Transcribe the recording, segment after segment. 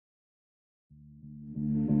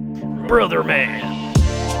brother man.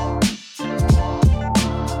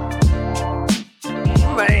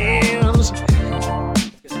 Mans.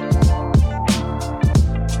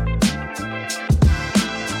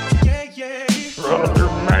 Brother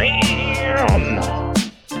man.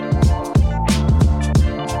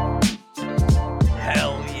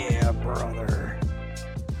 Hell yeah, brother.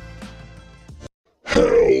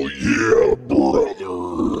 Hell yeah,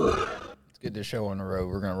 brother. Let's get this show on the road.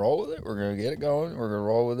 We're going to roll with it. We're going to get it going. We're going to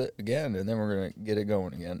roll with it again, and then we're going to get it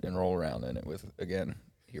going again and roll around in it with, again,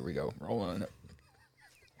 here we go, rolling in it.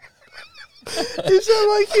 You sound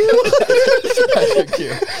like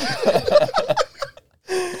you.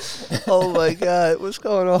 Oh my God, what's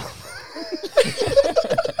going on?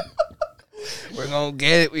 We're gonna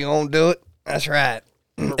get it. We gonna do it. That's right.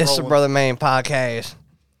 It's the Brother Man podcast.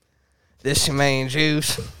 This your main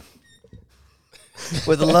juice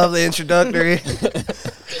with a lovely introductory.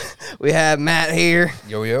 We have Matt here.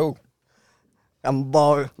 Yo, yo. I'm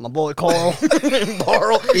my boy Carl.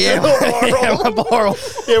 Barrel. Yeah, my Barrel.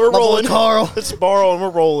 Yeah, we're My boy rolling. Carl. It's Barrel and we're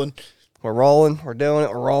rolling. We're rolling. We're doing it.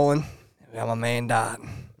 We're rolling. We got my man Dot.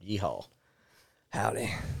 Yeehaw.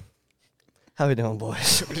 Howdy. How we doing,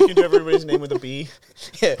 boys? You can do everybody's name with a B.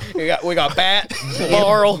 Yeah, we got Bat,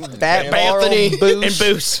 Barrel, Bat, Anthony, Barrel, and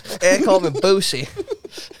Boos. They call me Boosie.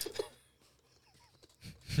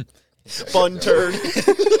 Bun turd.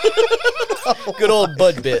 Good old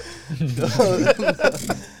Bud Bit.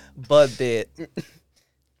 Bud Bit.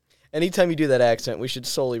 Anytime you do that accent, we should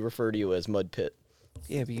solely refer to you as Mud Pit.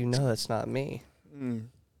 Yeah, but you know that's not me. It'll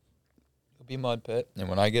be Mud Pit. And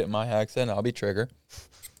when I get my accent, I'll be Trigger.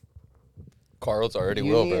 Carl's already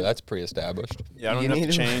You Wilbur. need- That's pre-established. Yeah, I don't You have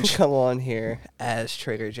need to change. come on here as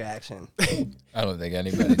Trigger Jackson. I don't think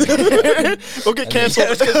anybody We'll get canceled.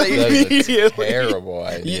 That's a immediately. terrible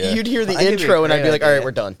idea. You'd hear the I give you intro a and I'd be great like, all right, idea.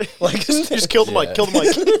 we're done. Like, just kill the mic, Yeah. kill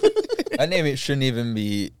the mic. That name shouldn't even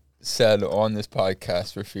be said on this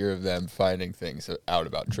podcast for fear of them finding things out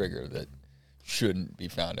about Trigger that shouldn't be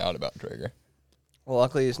found out about Trigger. Well,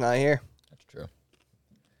 luckily he's not here. That's true.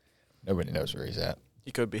 Nobody knows where he's at,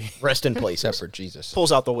 He could be. Rest in place. except for Jesus.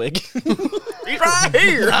 Pulls out the wig. He's right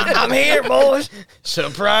here. I'm here, boys.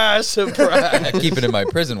 Surprise, surprise. I keep it in my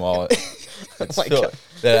prison wallet. It's my still- God.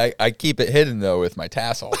 that I keep it hidden, though, with my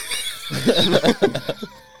tassel.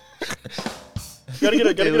 Gotta get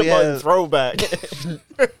a button have- throwback.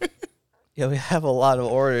 Yeah, we have a lot of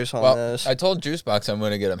orders on Well, this. I told Juicebox I'm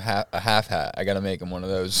going to get him a half hat. I got to make him one of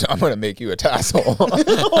those. So I'm going to make you a tassel.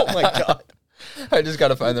 Oh my God. I just got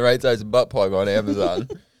to find the right size butt plug on Amazon.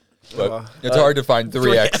 But it's hard to find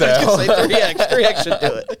 3XL. I was gonna say 3X. 3X should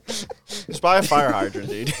do it. Just buy a fire hydrant,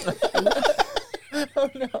 dude.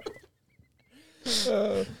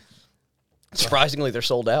 Surprisingly, they're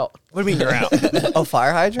sold out. What do you mean you're out? Oh,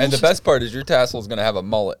 fire hydrants? And the best part is your tassel is going to have a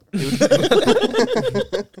mullet. 2 days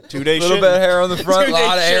A little shitting. bit of hair on the front, a 2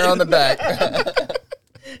 lot of days hair on the shitting.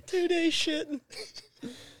 back. 2 days shitting.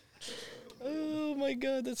 Oh my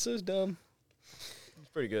God, that's so dumb. It's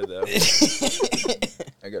pretty good though.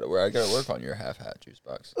 I got to work on your half hat,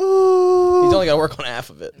 Juicebox. He's only got to work on half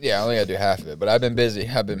of it. Yeah, I only got to do half of it, but I've been busy.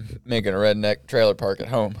 I've been making a redneck trailer park at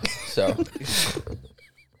home, so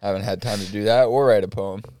I haven't had time to do that or write a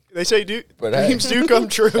poem. They say But hey. dreams do come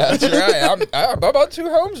true. That's right. I bought 2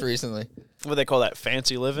 homes recently. What they call that,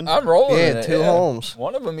 fancy living? I'm rolling in Yeah, it, 2 homes.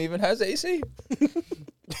 One of them even has AC.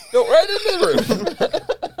 Built right into the roof.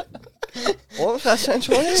 What was that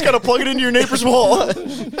central air? Just gotta plug it into your neighbor's wall.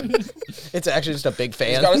 It's actually just a big Just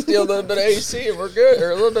fan. got to steal a little bit of AC and we're good,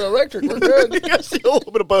 or a little bit of electric, we're good. You gotta steal a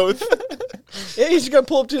little bit of both. Yeah, you just gotta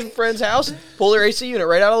pull up to a friend's house, pull their AC unit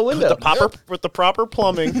right out of the window. With the proper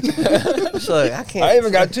plumbing. So, I can't. I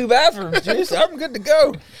even got 2 bathrooms, Juice. I'm good to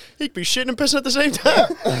go. He could be shitting and pissing at the same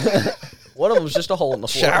time. One of them was just a hole in the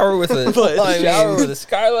floor. Shower with a But, I shower mean- with a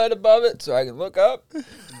skylight above it, so I can look up. It's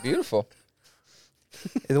beautiful.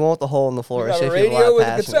 The one with the hole in the floor. We got See a if you have radio lot with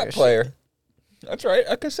of a cassette passengers. player. That's right,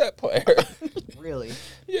 a cassette player. Really?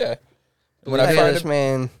 Yeah. When I find this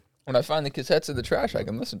man. When I find the cassettes in the trash, I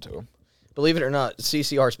can listen to them. Believe it or not,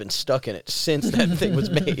 CCR's been stuck in it since that thing was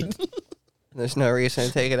made. There's no reason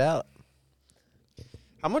to take it out.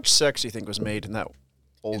 How much sex do you think was made in that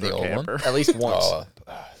older old one? camper? At At least once.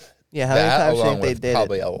 Yeah, how many that times do you along think they with did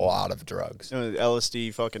probably it? a lot of drugs.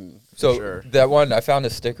 LSD fucking So sure. that one, I found a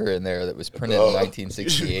sticker in there that was printed in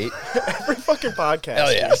 1968. Every fucking podcast.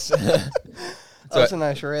 Hell yes. That's a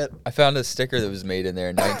nice rip. I found a sticker that was made in there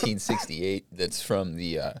in 1968 that's from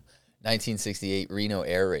the 1968 Reno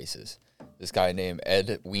Air Races. This guy named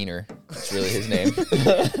Ed Wiener. That's really his name.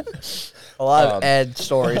 A lot of Ed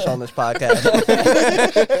stories on this podcast.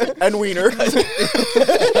 And Wiener.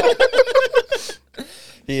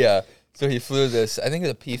 So he flew this, I think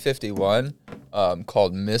it's a P-51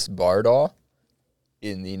 called Miss Bardall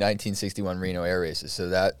in the 1961 Reno Air Races. So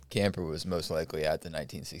that camper was most likely at the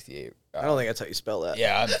 1968. I don't think that's how you spell that.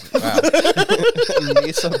 Yeah. Wow.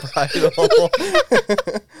 Misa Bridal.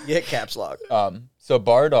 You hit caps lock. So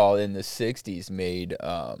Bardall in the 60s made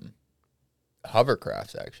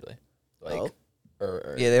hovercrafts, actually. Like,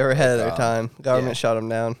 Yeah, they were ahead of their like, time. Government yeah. shut them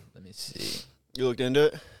down. Let me see. You looked into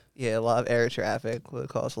it? Yeah, a lot of air traffic would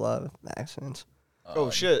cause a lot of accidents. Oh,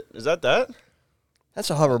 shit. Is that? That's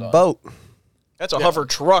a hover boat. That's a hover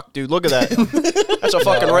truck, dude. Look at that. That's a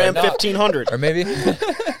fucking Ram not. 1500. Or maybe it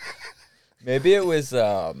was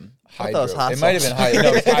hydro. was hot It might have sauce. been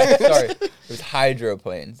hydro. No, sorry. It was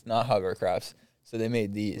hydroplanes, not hovercrafts. So they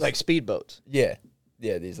made these. Like speedboats. Yeah,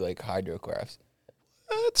 these like hydrocrafts.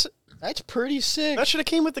 That's pretty sick. That should have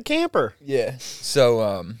came with the camper. Yeah.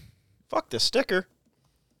 So Fuck this sticker.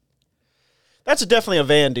 That's definitely a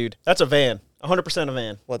van, dude. That's a van. 100% a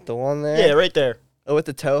van. What, the one there? Yeah, right there. Oh, with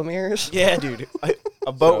the tow mirrors? Yeah, dude.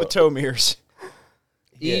 A boat with tow mirrors.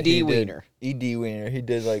 yeah, ED he did- Wiener. ED Wiener. He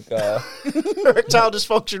did like Erectile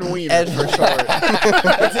dysfunction wiener. Ed for short.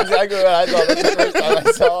 that's exactly what I thought. That's the first time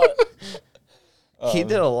I saw it. He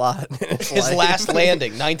did a lot. His last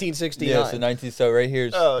landing, 1969. Yeah, so 19. So right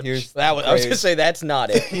here's here's I was gonna say that's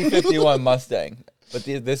not it. P-51 Mustang, but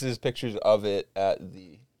this is pictures of it at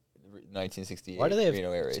the 1968 Why do they have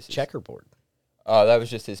Reno Air Races. checkerboard? That was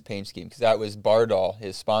just his paint scheme because that was Bardall,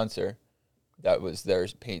 his sponsor. That was their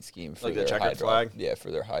paint scheme for Like the their checkered hydro. flag? Yeah,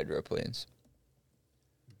 for their hydroplanes.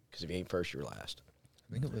 Because if you ain't first, you're last.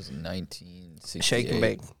 I think it was 1968. Shake and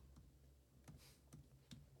bake.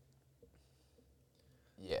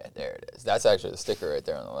 Yeah, there it is. That's actually the sticker right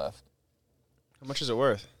there on the left. How much is it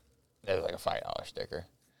worth? It's like a $5 sticker,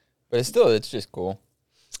 but it's just cool.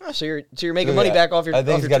 Oh, so you're making Look money at back that. off your. I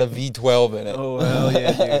think off it's your got a V12 in it. Oh hell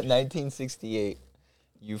yeah, dude. 1968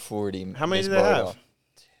 U40. How many Miss do they Bardall. have?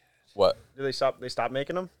 What? Did they stop? They stopped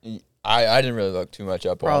making them. I didn't really look too much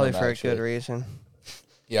up Probably on them, for a actually. good reason.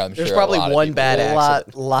 Yeah, I'm There's sure. probably a lot of one people bad did.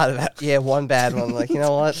 accident. Lot of one bad one. Like, you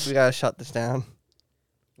know what? We gotta shut this down.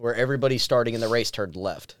 Where everybody starting in the race turned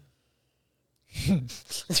left.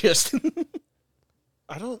 Just.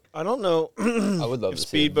 I don't know I would love if to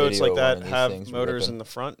see a speedboats video like of one that of these have things motors ripping. in the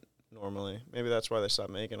front normally. Maybe that's why they stopped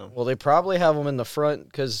making them. Well, they probably have them in the front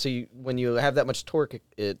because see, when you have that much torque,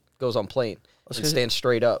 it goes on plane. It stands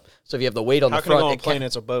straight up. So if you have the weight on How the can it front, go on it plane? can't.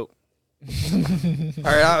 It's a boat.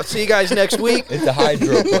 All right, I'll see you guys next week. It's a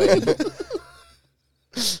hydroplane.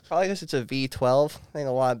 Probably because it's a V12. I think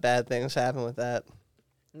a lot of bad things happen with that.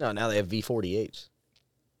 No, now they have V48s.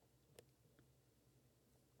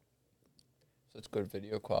 So it's good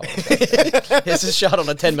video quality. This is shot on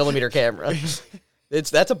a 10 millimeter camera.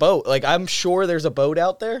 That's a boat. Like I'm sure there's a boat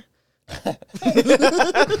out there.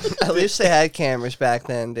 At least they had cameras back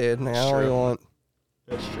then, dude. Like, I don't really want.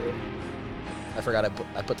 That's true. I forgot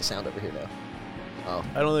I put the sound over here now. Oh,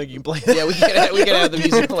 I don't think you can play yeah, we can have the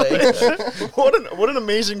music playing. what an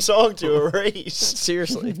amazing song to a race.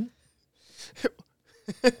 Seriously.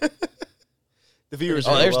 The viewers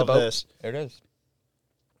Oh, are there's the love boat. this. There it is.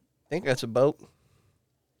 I think that's a boat.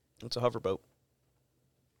 It's a hoverboat.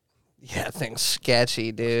 Yeah, that thing's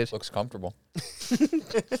sketchy, dude. Looks comfortable.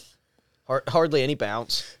 Hardly any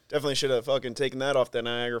bounce. Definitely should have fucking taken that off the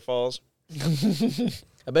Niagara Falls.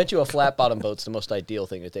 I bet you a flat bottom boat's the most ideal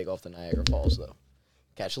thing to take off the Niagara Falls, though.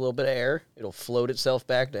 Catch a little bit of air, it'll float itself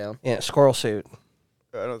back down. Yeah, squirrel suit.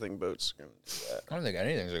 I don't think boats are gonna do that. I don't think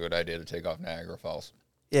anything's a good idea to take off Niagara Falls.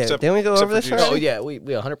 Yeah, Except- didn't we go except over for this juice. already? Oh yeah, we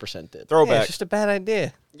 100% did. Yeah, Throwback. it's just a bad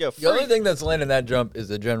idea. Yeah, The only thing that's landing that jump is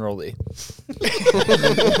the General Lee.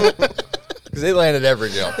 Because they landed every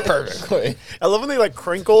jump perfectly. I love when they like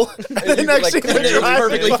crinkle. and the next like, thing clean they're it driving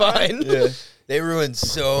perfectly by. fine. Yeah. They ruined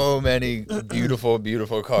so many beautiful,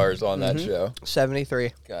 beautiful cars on that show.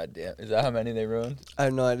 73. God damn. Is that how many they ruined? I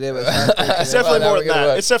have no idea. But It's definitely Now more we're than gonna that.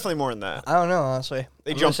 look. It's definitely more than that. I don't know, honestly.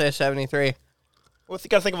 They I'm gonna jumped- say 73. Well, you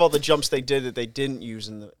gotta think of all the jumps they did that they didn't use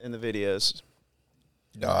in the videos.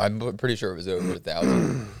 No, I'm pretty sure it was over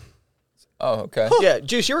 1,000. Oh, okay. Yeah,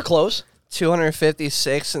 Juice, you were close.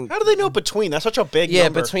 256 and How do they know between? That's such a big yeah,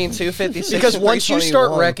 number. between 256 Because and once you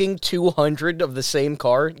start 321. wrecking 200 of the same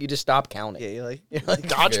car, you just stop counting. Yeah, you're like, You're like,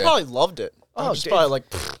 Dodge Yeah. probably loved it. Oh, Dodge is dude. probably like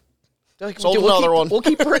they're like, Sold "Dude, we'll another keep, one." We'll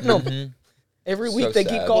keep printing them. Every So week they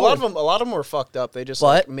keep sad. a calling. lot of them were fucked up. They just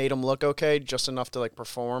What? like, made them look okay, just enough to like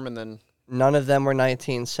perform, and then none of them were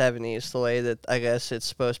 1970s the way that I guess it's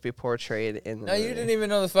supposed to be portrayed in the No, you movie. didn't even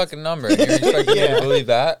know the fucking number. And you're expecting me to believe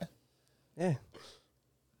that? Yeah.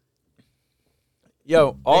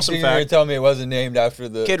 yo, awesome Next thing You're fact. going to tell me it wasn't named after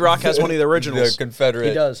the... Kid Rock has one of the originals. The Confederate...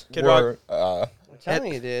 He does. Kid war,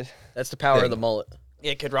 telling you, dude. That's the power of the mullet.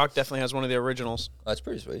 Yeah, Kid Rock definitely has one of the originals. That's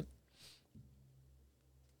pretty sweet.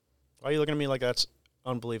 Why are you looking at me like that's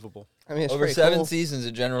unbelievable? I mean, it's Over pretty 7 cool. seasons,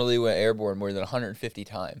 it generally went airborne more than 150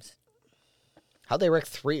 times. How'd they wreck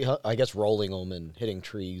 3? I guess rolling them and hitting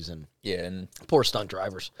trees and Yeah, and poor stunt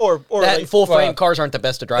drivers. Or That like, full frame well, cars aren't the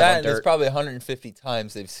best to drive on that, there's dirt. probably 150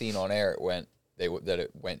 times they've seen on air that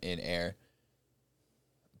it went in air.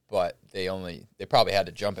 But they probably had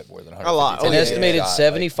to jump it more than 150 A lot. times. An yeah, estimated Yeah, like,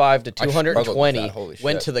 75 to I struggled with 220 that, holy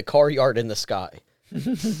went shit. to the car yard in the sky.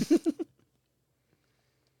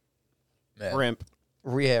 man. Rimp.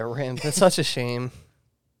 Yeah, Rimp. That's such a shame.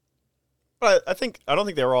 But I don't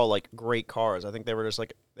think they were all like great cars. I think they were just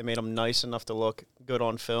like they made them nice enough to look good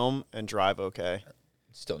on film and drive okay.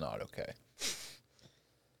 Still not okay.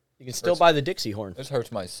 You can still buy the Dixie horn. This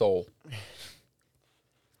hurts my soul.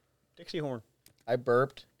 Dixie horn. I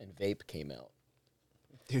burped and vape came out.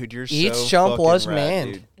 Dude, you're Each so jump fucking was rad,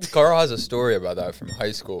 manned. dude. Carl has a story about that from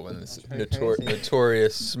high school when this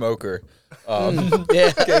notorious smoker Yeah.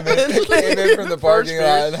 came in from the parking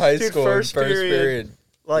lot in high Dude, school. first First period. period.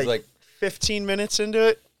 It was Like 15 minutes into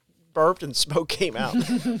it, burped and smoke came out.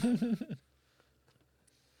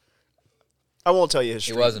 I won't tell you his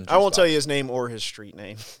street. wasn't I won't juice tell box. you his name or his street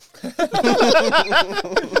name.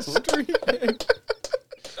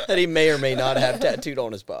 That he may or may not have tattooed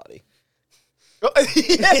on his body.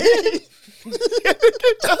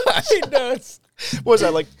 Was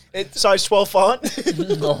that like size 12 font?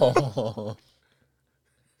 no.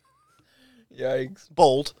 Yikes.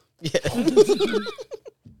 Bold. Yeah.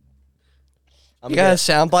 You got a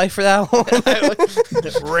soundbite for that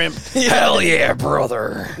one? Rimp. Hell yeah,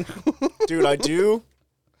 brother. Dude, I do.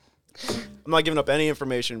 I'm not giving up any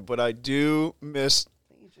information, but I do miss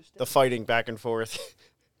the fighting back and forth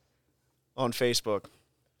on Facebook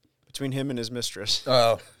between him and his mistress.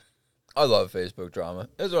 Oh, I love Facebook drama.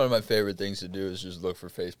 It's one of my favorite things to do is just look for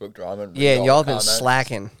Facebook drama. And read Yeah, all y'all the have been comments.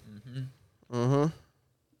 slacking. Mm-hmm.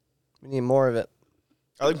 We need more of it.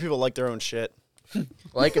 I think people like their own shit.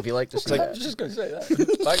 Like if you like to see I was that. just gonna say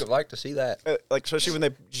that. I'd like to see that. Like, especially when they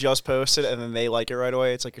just post it and then they like it right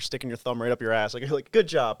away. It's like you're sticking your thumb right up your ass. Like, you're like, good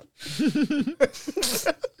job.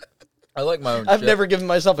 I like my own. I've shit. never given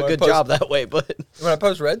myself a When I good post- job that way, but When I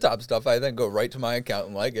post Red Top stuff, I then go right to my account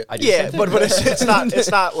and like it. I do Yeah, something. but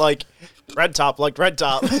it's not like Red Top like Red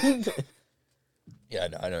Top. Yeah,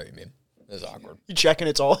 I know what you mean. It's awkward. You checking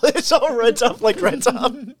it's all Red Top like Red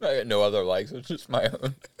Top. I got no other likes. It's just my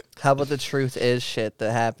own. How about the truth is shit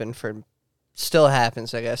that happened still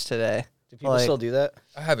happens, I guess, today. Do people like- still do that?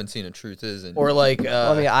 I haven't seen a truth is in. Or like,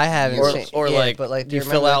 I mean, I haven't or, seen, or yeah, like, but like, do you you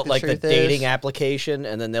fill remember, out like the truth dating is? application,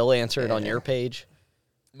 and then they'll answer it on your page.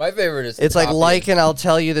 my favorite is. It's like copy. and I'll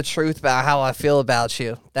tell you the truth about how I feel about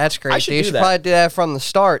you. That's great. should You do should that. probably do that from the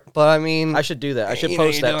start. But I mean, I should do that. I should you know,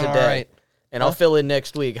 post you're that doing today, all right. and I'll fill in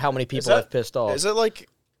next week how many people that- I've pissed off. Is it like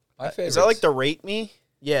My favorite. is that like the Rate Me?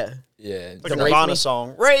 Yeah, Yeah. Like a Rate Nirvana Me?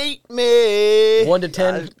 song. Rate me. 1 to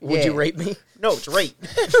 10. Would you yeah. rate me? No, it's rate.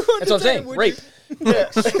 That's what I'm saying. Rape. Yeah.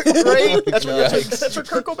 Rate. That's Yikes. that's what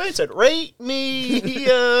Kurt Cobain said. Rate me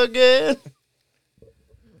again.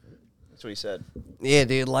 That's what he said. yeah,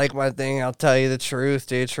 dude, like my thing. I'll tell you the truth,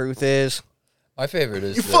 dude. Truth is, My favorite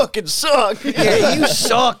is. You the- fucking suck. yeah, you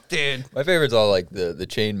suck, dude. My favorite's all like the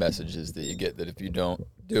chain messages that you get that if you don't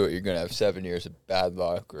do it, you're gonna have 7 years of bad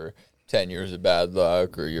luck or 10 years of bad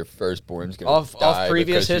luck or your firstborn's gonna Off die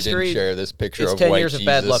previous because you didn't history, share this picture It's of 10 white years Jesus. of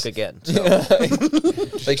bad luck again.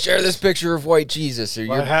 So. Like share this picture of white Jesus or I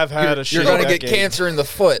you're, have had a you're shitty gonna get decade. cancer in the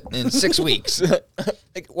foot in 6 weeks.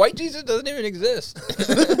 Like white Jesus doesn't even exist.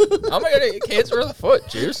 How am I gonna get cancer in the foot,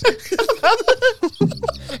 Juice?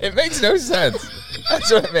 It makes no sense.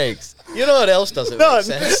 That's what it makes. You know what else doesn't None.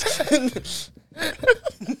 make sense?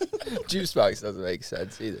 Juice box doesn't make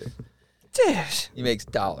sense either. Dude, He makes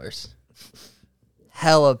dollars.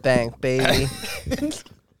 hella bank, baby.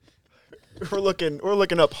 We're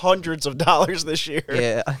looking up hundreds of dollars this year.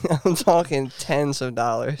 Yeah, I'm talking tens of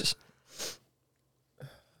dollars.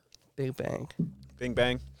 Big bank. Bing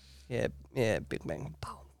bang. Yeah, big bang.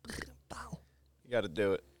 Pow, pow. You got to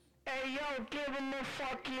do it.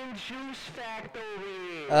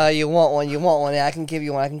 You want one? Yeah, I can give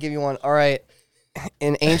you one. All right.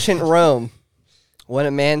 In ancient Rome, when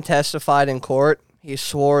a man testified in court, he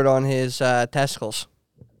swore it on his testicles.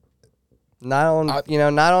 Not on, not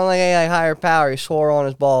on like a higher power. He swore on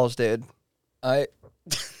his balls, dude. I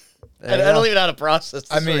There I you don't go. even know how to process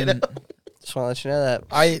this. I mean right now. Just want to let you know that.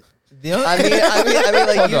 the only, I mean,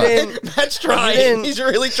 like Hold you on. didn't. Matt's trying. didn't- He's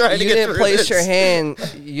really trying to You get didn't through place this. your hand.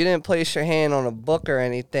 You didn't place your hand on a book or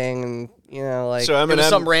anything, and like. So It was Eminem.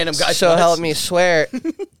 some random guy. So help me swear.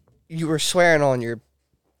 you were swearing on your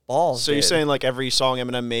balls. So you're dude. saying like every song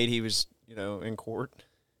Eminem made, he was, you know, in court?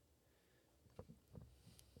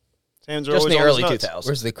 His hands are Just in always the on early his nuts. 2000s.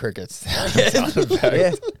 Where's the crickets? Sound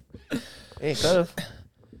effect? Yeah. Hey, could have.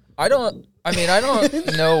 I don't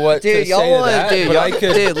know what Dude, to y'all say to want that, dude, but I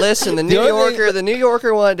could. dude, listen, the New only Yorker, thing- the New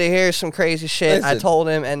Yorker wanted to hear some crazy shit. I Listen. told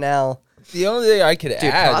him, and now, The only thing I could dude,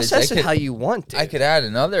 add is I process it could, how you want to. I could add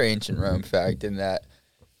another ancient Rome fact in that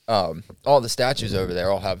all the statues over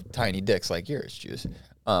there all have tiny dicks like yours, Juice.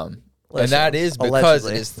 And that is because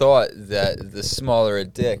allegedly. it is thought that the smaller a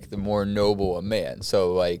dick, the more noble a man.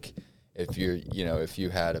 So, like, if you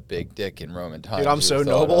had a big dick in Roman times, Dude, I'm you so were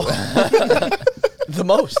thought noble. of- The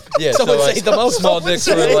most. Yeah, Someone so like, say the most. small Someone dicks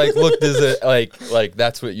say- were like looked as a like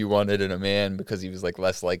that's what you wanted in a man because he was like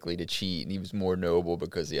less likely to cheat and he was more noble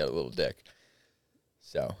because he had a little dick.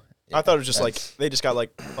 So I thought it was just like that's- they just got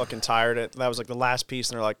like fucking tired. That was like the last piece,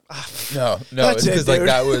 and they're like, no, That's it's it, because like dude.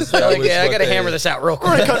 that was Like, was yeah, I what gotta they- hammer this out real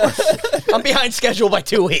quick. I'm behind schedule by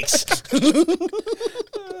 2 weeks.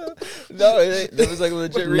 No, there was like a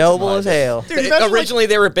legit reason Noble behind as it. hell. dude, imagine, Originally,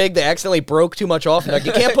 they were big. They accidentally broke too much off. And like,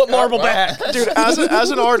 you can't put marble back. like, dude, as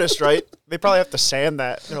an artist, right? They probably have to sand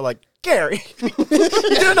that. They're like, Gary, you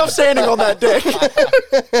did enough sanding on that dick.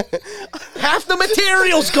 Half the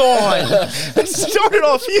material's gone. It started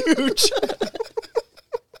off huge.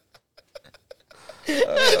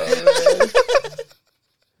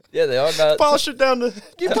 Yeah, they all got. Polish it down to.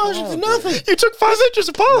 You polished it to nothing. You took 5 inches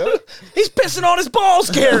of polish. He's pissing on his balls,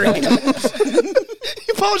 Gary.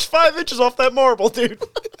 You polished 5 inches off that marble, dude.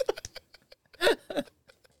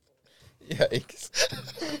 Yikes.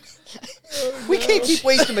 We can't keep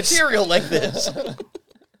wasting material like this.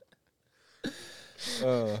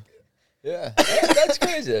 Yeah, that's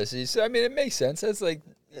crazy. See, so I mean, it makes sense. That's like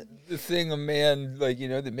the thing a man like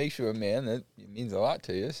that makes you a man. That means a lot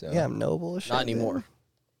to you. So Yeah, I'm noble as shit. Not dude. anymore.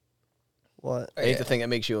 What? I ain't the thing that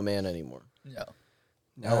makes you a man anymore. No.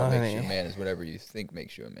 No, What I makes you a mean, man is whatever you think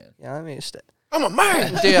makes you a man. yeah, I mean, I'm a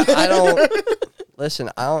man. dude, I don't. Listen,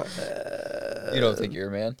 I don't. You don't think you're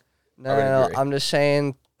a man? No, I would no, agree. I'm just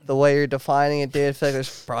saying the way you're defining it, dude. I feel like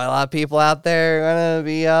there's probably a lot of people out there gonna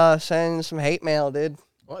be sending some hate mail, dude.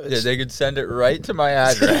 Well, Yeah, it's- they could send it right to my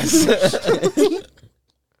address.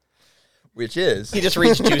 Which is he just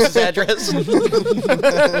reads Juice's address.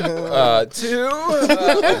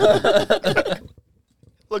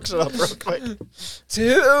 Looks it up real quick.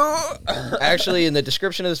 Actually, in the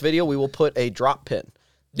description of this video, we will put a drop pin.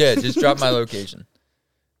 Yeah, just drop my location.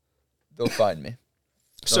 They'll find me.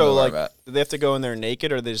 So, know where like, I'm at. did they have to go in there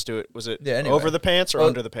naked, or did they just do it? Was it Yeah, anyway. over the pants or Well,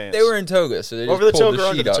 under the pants? They were in toga, so they just Over the pulled toga or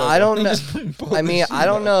under sheet the up. toga? I don't know. Pulled I the mean, sheet I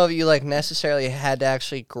don't up. know if you like necessarily had to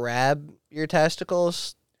actually grab your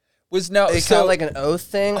testicles. Was now It's so kind of like an oath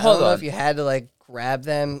thing. I Hold don't know on. if you had to like grab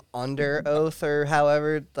them under oath or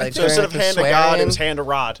however. Like So instead of during, like, hand the to God, it swearing. was hand to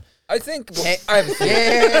rod. I think Hey, I have a theory.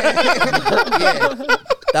 yeah.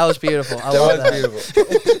 That was beautiful. I That love was that.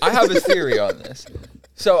 beautiful. I have a theory on this.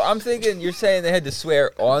 So I'm thinking you're saying they had to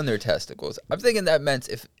swear on their testicles. I'm thinking that meant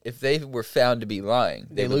if they were found to be lying,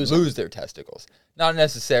 they would lose their testicles. Not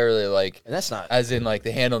necessarily like And that's not. as in like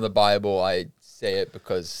the hand on the Bible. I say it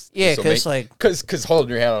because Yeah, 'cause, like- because holding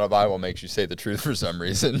your hand on a Bible makes you say the truth for some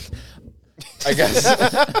reason. I guess.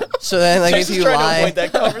 So then, like, if Jason's you trying to lie, avoid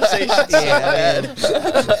that conversation. yeah,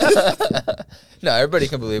 I mean, No, everybody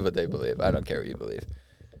can believe what they believe. I don't care what you believe.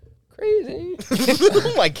 Crazy.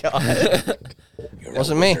 Oh my god.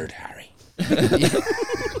 wasn't me. Harry.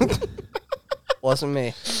 Wasn't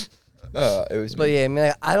me. It was But yeah, I mean,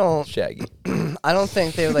 like, I don't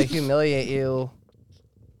think they would like humiliate you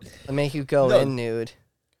and make you go No. in nude.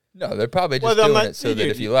 No, they're probably just I'm doing not- it so that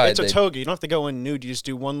if you lied, it's a toga. You don't have to go in nude. You just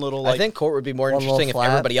do one little I like. think court would be more One little interesting if flap.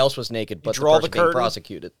 everybody else was naked, but the draw the person being curtain.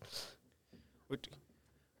 prosecuted. That'd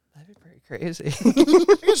be pretty crazy.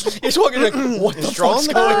 He's walking like, what the drawing fuck's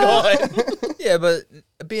the going on? Yeah, but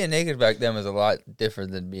being naked back then was a lot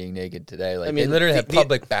different than being naked today. Like I they mean, literally have the-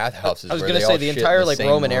 public bathhouses. I was where gonna they say all the shit in entire like same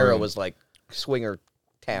Roman era room. was like swinger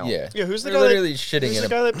town. Yeah. Yeah, who's the They're guy that- literally shitting who's in the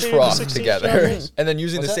guy that a painted the trough 16 together, chapels? and then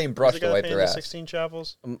using the What's that? same Who's brush the to guy wipe that their painted the ass. 16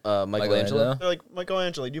 chapels. Michelangelo. They're like,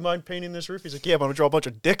 Michelangelo, do you mind painting this roof? He's like, yeah, but I'm gonna draw a bunch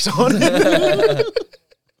of dicks on it.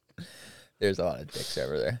 There's a lot of dicks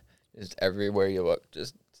over there. Just everywhere you look,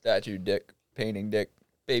 just statue dick, painting dick,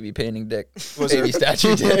 baby painting dick, Was baby there-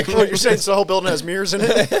 statue dick. What you're saying? So the whole building has mirrors in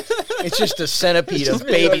it. It's just a centipede of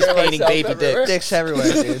me babies looking at painting myself baby everywhere. dicks. Dicks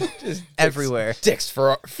everywhere, dude. Just Everywhere. dicks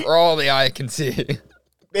for all the eye can see.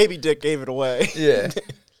 Baby dick gave it away. Yeah,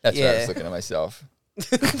 that's why I Yeah. was looking at myself.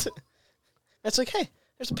 It's like, hey,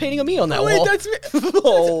 there's a painting of me on that Wait, wall. that's me. That's a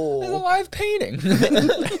Oh. live painting.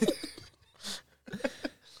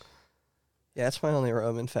 Yeah, that's my only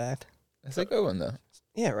Roman fact. That's a good one though.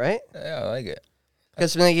 Yeah, right? Yeah, I like it.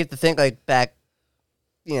 Because then you have to think like back,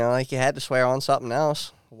 like you had to swear on something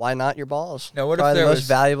else. Why not your balls? Now, what if probably there the most was-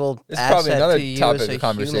 valuable It's asset probably another to you topic as a of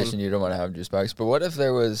conversation human. you don't want to have, Juice Box. But what if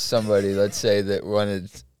there was somebody, let's say, that wanted,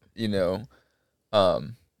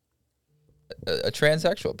 a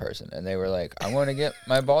transsexual person, and they were like, I want to get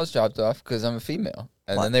my balls chopped off because I'm a female,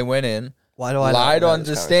 and What? then they went in, Why do I lied not know on this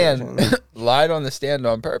the stand, conversation? lied on the stand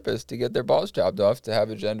on purpose to get their balls chopped off to have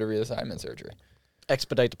a gender reassignment surgery.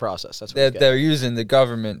 Expedite the process. That's what That we they're using the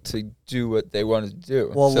government to do what they wanted to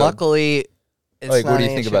do. Well, So, luckily, it's like, what not do you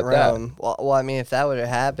think ancient about that? Rome. Well, I mean, if that would have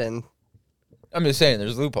happened, I'm just saying,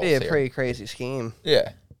 there's loopholes it'd be a here. pretty crazy scheme.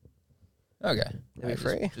 Yeah. Okay. It'd be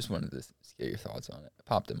free. Just wanted to get your thoughts on it. It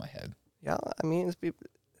popped in my head. Yeah, I mean, it'd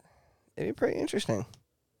be pretty interesting.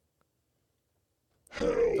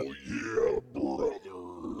 Hell yeah, brother.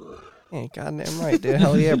 Yeah, goddamn right, dude.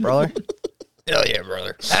 Hell yeah, brother. Hell yeah,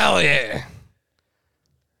 brother. Hell yeah.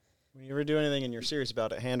 When you ever do anything and you're serious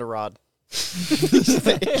about it, hand a rod.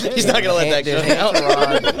 He's not gonna let that Dude, go hand down. a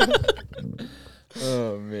rod.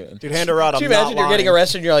 Oh, man. Dude, hand a rod. Could you I'm not imagine you're getting lying.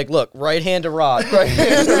 arrested and you're like, look, right hand to rod.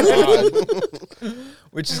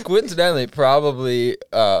 Which is coincidentally probably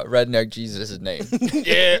Redneck Jesus' name.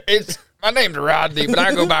 Yeah, my name's Rodney, but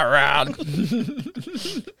I go by Rod.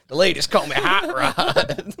 The ladies call me Hot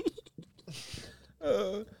Rod.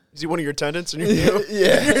 Is he one of your tenants? And you're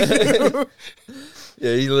Yeah.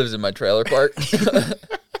 Yeah, he lives in my trailer park.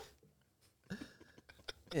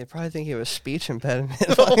 Yeah, probably think he have a speech impediment.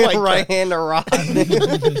 Oh my right God. hand to rod.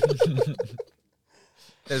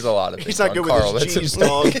 There's a lot of things He's not on good Carl with his that's cheese,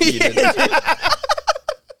 dog. impeded.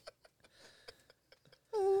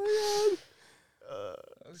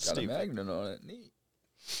 It's got a Stupid. magnet on it. Neat.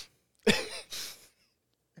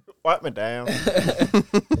 Wipe me down.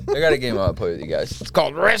 I got a game I want to play with you guys. It's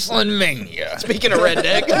called Wrestling Mania. Speaking of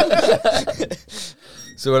redneck,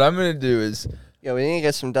 So what I'm going to do is... Yo, we need to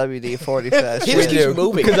get some WD-40 fast. He just keeps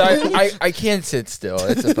moving. Because I can't sit still.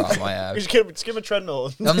 It's a problem I have. Just give him a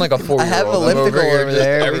treadmill. I'm like a 4-year-old. I have an I'm elliptical here over just-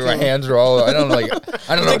 there. We My can- hands are all... I don't know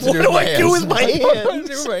what to do with my hands. with my What do I do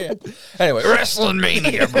with my hands? Anyway, Wrestling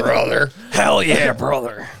Mania, brother. Hell yeah,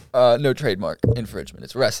 brother. No trademark infringement.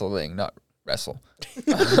 It's wrestling, not wrestle.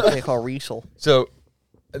 They call Riesel. So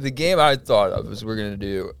the game I thought of is we're gonna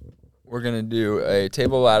do a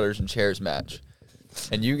table, ladders, and chairs match,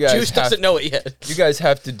 and you guys Juice doesn't know it yet. you guys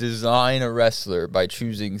have to design a wrestler by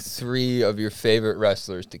choosing 3 of your favorite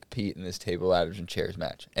wrestlers to compete in this table, ladders, and chairs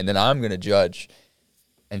match, and then I'm gonna judge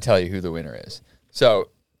and tell you who the winner is. So,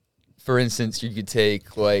 for instance, you could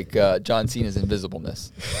take like John Cena's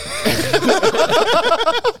invisibleness.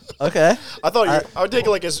 Okay. I thought I would take it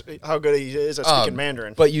like how good he is at speaking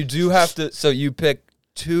Mandarin. But you do have to. So you pick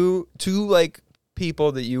two like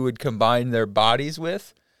people that you would combine their bodies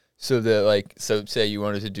with. So that like say you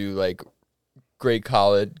wanted to do like Great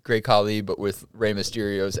Khali, but with Rey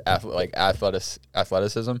Mysterio's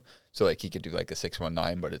athleticism. So like he could do like a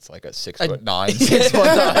 619, but it's like a 6'9".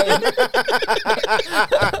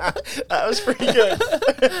 6'9". That was pretty good.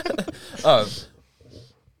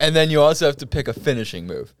 And then you also have to pick a finishing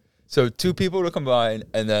move. So 2 people to combine,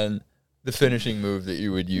 and then the finishing move that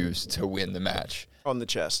you would use to win the match. On the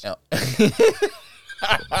chest. Now,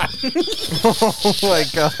 Oh my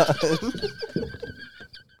god.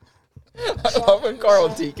 I love when Carl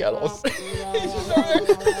tea kettles.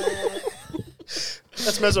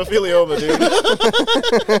 That's mesothelioma, dude.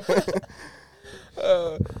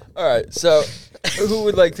 All right, so who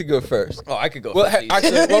would like to go first? Oh, I could go. Well, first.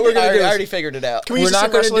 actually, what we're gonna do I is already figured it out. Can we we're use not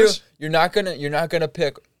some gonna do. wrestlers? You're not gonna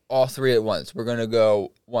pick all 3 at once. We're gonna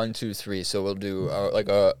go 1, 2, 3. So we'll do like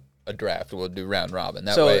a draft. We'll do round robin.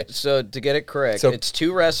 That way. So to get it correct, So- it's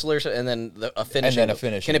 2 wrestlers and then a finishing. a move.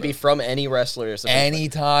 finishing Can it be move. from any wrestler? Is the first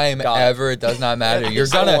Anytime, Got it. ever, it does not matter. You're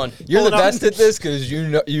Hold gonna, on. you're Hold the on. best at this because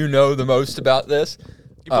you know the most about this.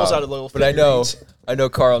 He pulls out a little. But I know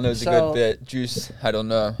Carl knows a So- good bit. Juice, I don't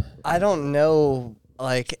know. I don't know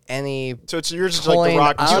like any So you're just like the coin-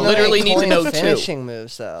 Rock. I You don't know literally any need to coin know 2. finishing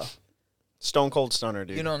moves though. Stone Cold Stunner,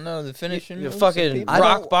 dude. You don't know the finishing. You moves of fucking people? I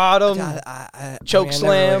rock don't- bottom, God, I Choke I never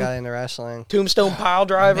slam. really got into wrestling. tombstone pile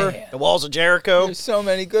driver, Man. The Walls of Jericho. There's so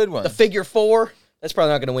many good the ones. figure 4. That's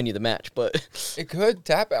probably not going to win you the match, but It could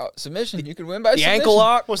tap out submission. You could win by the submission. ankle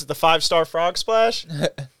lock. Was it the 5-star frog splash? Man,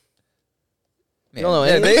 You don't know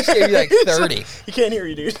yeah, they anything? just gave you like 30. He can't hear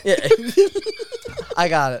you, dude. Yeah. I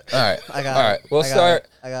got it. All right. I got All it. right. We'll I got start. it.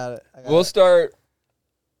 I got it. I got We'll it. start.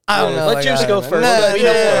 I don't know. Let I Juice got go it. first. No, We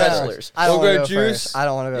know no, four no, no. wrestlers. I don't We'll want go to go Juice. first. I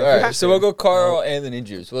don't want to go All right. first. So we'll go Carl, Anthony, and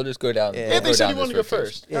Juice. We'll just go down. Yeah. We'll Anthony go said down you this want to go road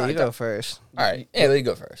first. Yeah, you go first. All right. Anthony,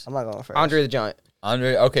 go first. I'm not going first. Andre the Giant.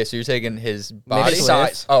 Andre. Okay, so you're taking his body Maybe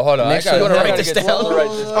size. Oh, hold on. Mix I with- gotta You wanna write this get- down? I'll write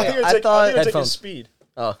this I think down. I thought- take his Headphones. speed.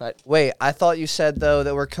 Oh, Wait, I thought you said though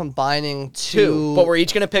that we're combining two, but we're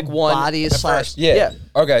each gonna pick one bodies at slash. first. Yeah.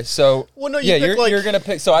 Okay, so Well, no, you yeah, pick, like- you're gonna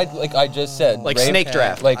pick. So I just said Like Ray- snake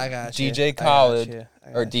draft. like I got you. DJ I got Khaled you. I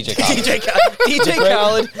or got DJ Khaled. DJ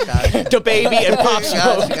Khaled, Got the baby, and Pop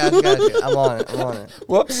Smoke. Got you. I'm on it.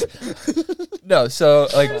 Whoops. No, so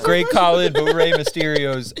like Great Khaled, but Rey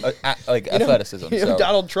Mysterio's like athleticism. You know, So.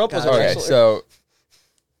 Donald Trump was a Gotcha. Okay, wrestler. so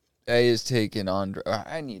A is taking Andre.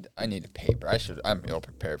 I need a paper. I'm ill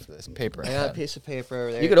prepared for this. Paper. I and got a pen. piece of paper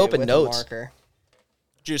over there. You could dude, open with a notes. marker.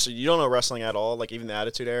 Juicy, you don't know wrestling at all, like even the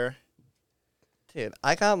Attitude Era. Dude,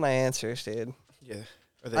 I got my answers, dude. Yeah.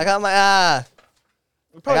 Are they- I got my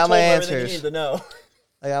We probably got told my him everything answers. You need to know.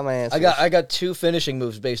 I got my answers. I got 2 finishing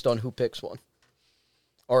moves based on who picks one,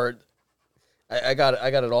 or I got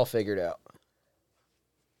it all figured out.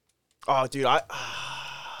 Oh, dude,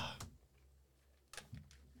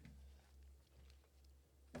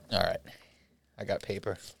 All right, I got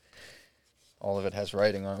paper. All of it has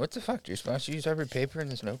writing on it. What the fuck? You're supposed to use every paper in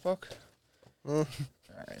this notebook? All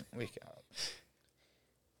right, we got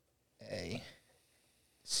A,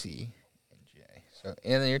 C, and J. So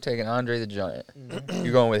Anthony, you're taking Andre the Giant.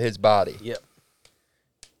 You're going with his body. Yep.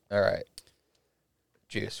 All right.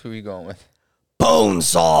 Juice, who are you going with?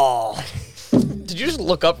 Bonesaw. Did you just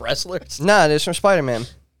look up wrestlers? Nah, this is from Spider-Man.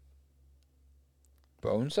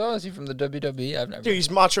 Bonesaw? Is he from the WWE? I've never. dude, he's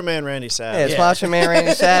Macho Man Randy Savage. Yeah, it's Yeah. Macho Man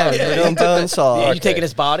Randy Savage. We're doing Bonesaw. You taking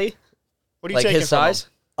his body, What are you like taking his from him? size?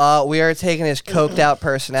 We are taking his coked out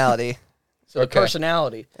personality. So the Okay.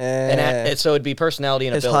 personality, And so it'd be personality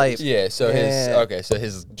and his abilities. hype. Yeah. So his Yeah. okay. So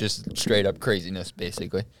his just straight up craziness,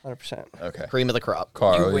 basically. 100%. Okay. Cream of the crop.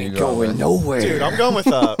 Carl, who you going with? nowhere. Dude, I'm going with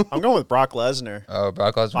Brock Lesnar. Oh,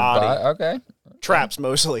 Brock Lesnar. Body. Okay. Traps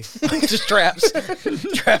mostly. Just traps,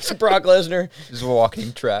 traps of Brock Lesnar, Just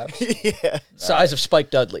walking traps. Yeah. size of Spike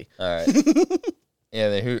Dudley. All right. Yeah.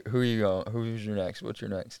 Then who are you going? Who's your next? What's your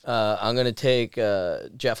next? I'm gonna take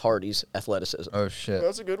Jeff Hardy's athleticism. Oh shit.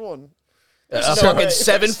 That's a good one. A no fucking way.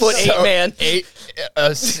 7'8" man.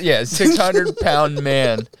 600-pound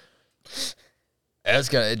man. That's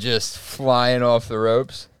gonna just flying off the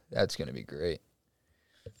ropes. That's gonna be great.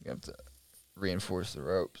 You have to reinforce the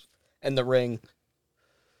ropes. And the ring.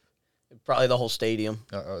 Probably the whole stadium.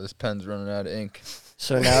 Oh, this pen's running out of ink.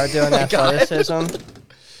 So now we're doing athleticism,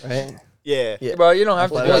 right? Yeah. Yeah. Well, you don't have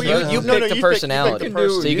to do Well, it. you No, pick no, the you pick personality, the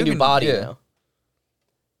person. so you can do body yeah. now.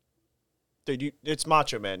 Dude, it's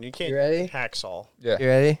Macho Man. You can't You ready? hacksaw. Yeah. You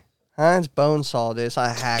ready? Huh? It's Bonesaw, dude. It's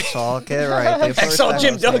not Hacksaw. Get it right. dude. First Hacksaw time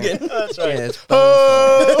Jim I'm saying it. Duggan. That's Yeah, right. it's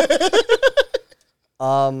Bonesaw.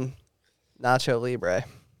 Nacho Libre.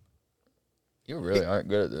 You really aren't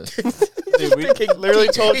good at this. Dude, we literally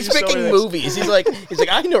told He's you so picking many movies. He's like,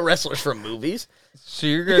 I know wrestlers from movies. So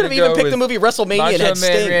you're You gonna could have even go picked with the movie WrestleMania and Macho had Man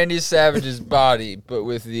Sting. Randy Savage's body, but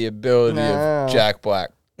with the ability No. of Jack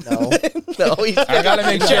Black. No. No, he's I gotta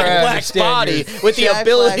make sure I Jack Black's understand body with the Jack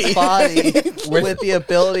ability. Black's body with the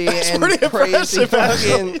ability and pretty crazy impressive,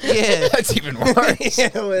 fucking yeah. That's even worse.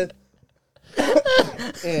 yeah, with,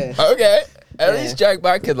 yeah. Okay. At Yeah. least Jack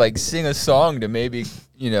Black could like sing a song to maybe,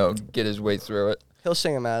 get his way through it. He'll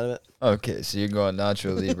sing him out of it. Okay, so you're going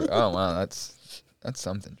Nacho Libre. Oh wow, that's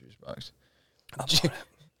something, Juice Box.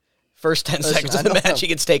 First 10 Listen, seconds I of the know match, him. he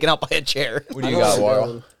gets taken out by a chair. What do you got,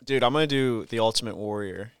 Warren? Dude, I'm gonna do the Ultimate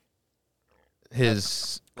Warrior,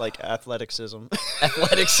 His like athleticism.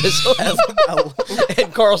 Athleticism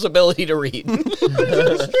and Carl's ability to read.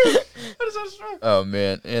 oh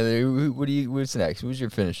man, and what's next? Who's your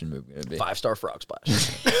finishing move gonna be? 5-star frog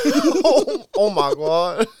splash. oh my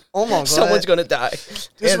god. Oh my god. Someone's gonna die. This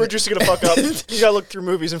is what you're just gonna fuck up. You gotta look through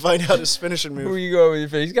movies and find out his finishing Who move. are you going with your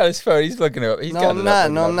fin- He's got his phone. He's looking up. He's No, got I'm it not.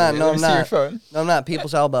 up No, I'm not. Let No, me I'm see your not. phone. No, I'm not.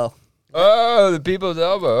 People's elbow. Oh, the People's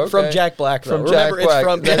Elbow. Okay. From Jack Black, though. From Jack Remember, Black. it's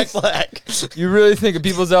from That's- Jack Black. You really think a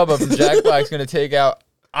People's Elbow from Jack Black's gonna take out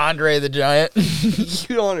Andre the Giant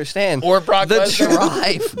You don't understand. or Brock the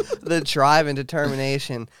Lesnar? the drive and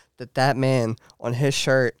determination that man on his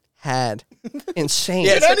shirt had. Insane.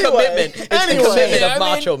 Yeah, it's a Anyway, commitment. It's anyway. the commitment I of mean,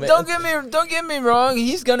 Macho Man. Don't get me wrong.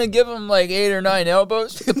 He's gonna give him like 8 or 9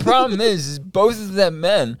 elbows. The problem is both of them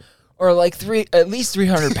men are like at least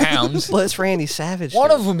 300 pounds. But it's Randy Savage. One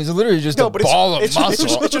dude. of them is literally just No, a but ball of it's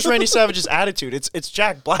muscle. just Randy Savage's attitude. It's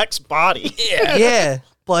Jack Black's body. yeah. Yeah,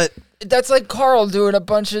 but That's like Carl doing a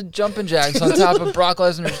bunch of jumping jacks on top of Brock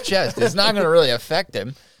Lesnar's chest. It's not going to really affect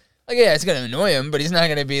him. Like, yeah, it's going to annoy him, but he's not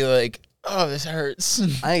going to be like, oh, this hurts. I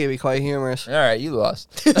think it'd be quite humorous. All right, you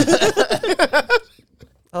lost.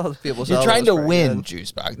 Oh, the people's You're elbow trying is to pretty win, good.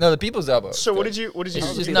 juice box. No, the people's elbow. So what did you It's do?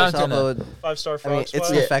 just People's not gonna- elbow, 5-star I frog mean, it's splash?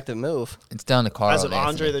 an effective move. It's down to Carl. As of and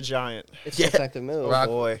Andre Anthony. the Giant. It's an effective move. Brock,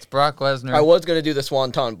 boy. It's Brock Lesnar. I was gonna do the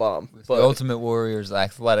Swanton Bomb, the but Ultimate Warrior's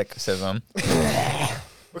athleticism.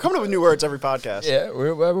 We're coming up with new words every podcast. Yeah,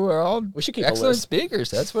 we're all we should keep a excellent list. speakers.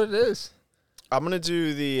 That's what it is. I'm gonna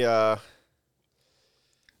do the.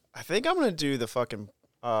 I think I'm gonna do the fucking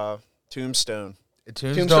tombstone. A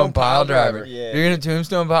tombstone pile driver. Yeah. You're gonna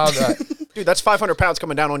tombstone pile drive. Dude, that's 500 pounds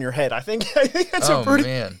coming down on your head. I think that's Oh a pretty.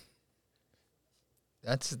 man,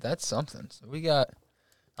 that's something. So we got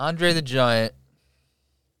Andre the Giant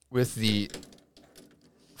with the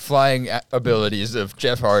flying abilities of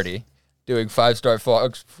Jeff Hardy, doing 5-star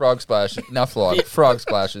frog splash, not frog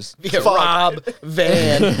splashes. Yeah, Rob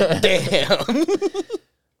Van Dam.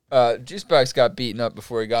 Juicebox got beaten up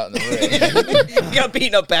before he got in the ring. He got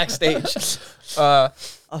beaten up backstage. I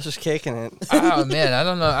was just kicking it. Oh man, I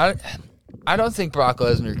don't know. I don't think Brock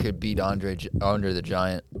Lesnar could beat Andre the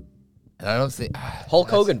Giant, and I don't think Hulk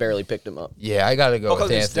Hogan barely picked him up. Yeah, I gotta go Hulk with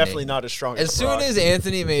Hogan's Anthony. definitely not as strong. As as soon Brock. as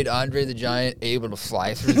Anthony made Andre the Giant able to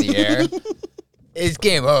fly through the air, it's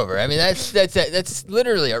game over. I mean, that's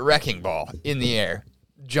literally a wrecking ball in the air,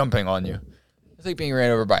 jumping on you. It's like being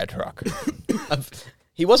ran over by a truck.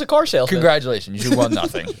 He was a car salesman. Congratulations, you won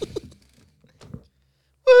nothing.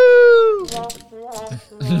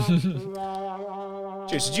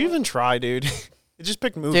 Jeez, did you even try, dude? You just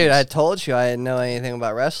picked movies. Dude, I told you I didn't know anything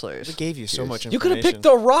about wrestlers. It gave you so much information. You could have picked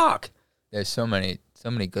The Rock. There's so many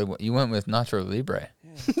good ones. You went with Nacho Libre.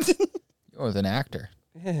 You went with an actor.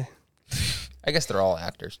 Yeah. I guess they're all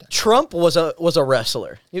actors. Trump was a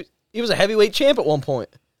wrestler. He was a heavyweight champ at one point.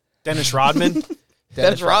 Dennis Rodman.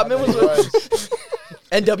 Dennis Rodman was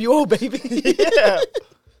NWO, baby. Yeah.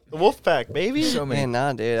 The Wolfpack, baby. so many, Man,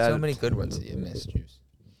 nah, dude. so many good ones that you missed, Juice.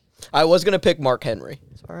 I was going to pick Mark Henry,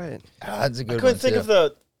 It's all right. That's a good I one. couldn't think too. of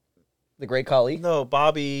the the great Khali.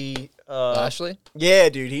 Bobby. Lashley. Yeah,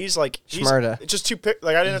 dude, he's Shmurda. just too pick.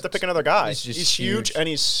 Like I didn't have to pick another guy. He's just He's huge huge. and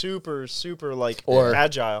he's super like Or-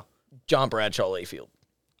 agile. John Bradshaw Layfield.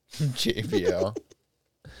 JBL.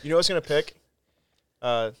 You know what's gonna pick?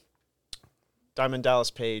 Diamond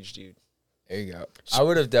Dallas Page, dude. There you go. I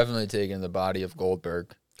would have definitely taken the body of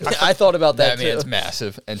Goldberg. I thought about that, That man's too.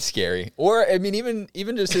 massive and scary. Or I mean,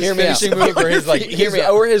 even just his Hear me out. finishing move, or his like, Hear me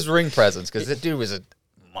out. or his ring presence, because that dude was a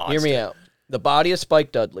monster. Hear me out. The body of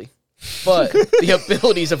Spike Dudley, but the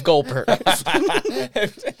abilities of Goldberg.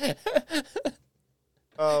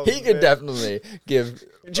 Oh, He could man. definitely give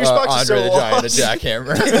Juicebox is so Andre the Giant a lost.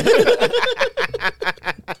 jackhammer.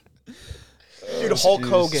 Dude, Hulk jeez.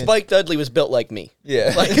 Hogan. Spike Dudley was built like me.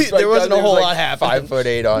 Yeah, Like, Spike there wasn't a Dudley whole was lot happening.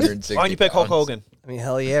 5'8", 160. Why don't you pick Hulk pounds. Hogan? I mean,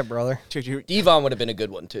 hell yeah, brother. Dude, you Devon would have been a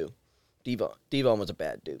good one too. Devon was a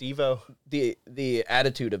bad dude. Devo. The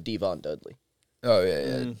attitude of Devon Dudley, Oh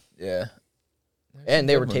yeah, yeah. and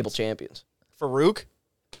they good were table ones. champions. Farouk.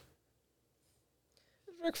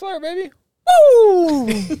 Ric Flair, baby.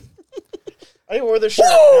 I didn't wear this shirt. I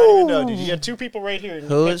don't even know, dude. You had two people right here. and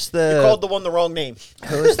Who you is You called the the one the wrong name.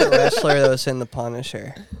 who is the wrestler that was in the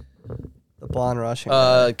Punisher? The blonde Russian.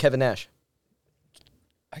 guy. Kevin Nash.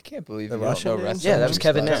 I can't believe The you don't Russian know dude? wrestling. Yeah, that was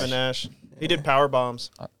Kevin Kevin Nash. He did power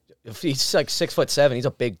bombs. He's like 6'7". He's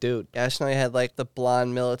a big dude. Yeah, I just know he had like the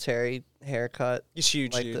blonde military haircut, He's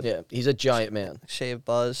huge, Like dude. Yeah, he's a giant man. shaved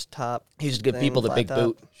buzz, top. He used to give thing, people the flat big top.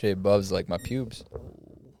 boot. Shave bubs like my pubes.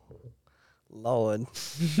 Lord.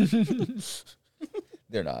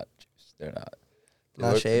 They're not. They're not.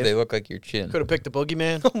 Not shaved? They look like your chin. Could have picked the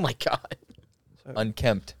boogeyman. Oh my god!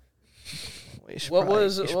 Unkempt. You should What probably-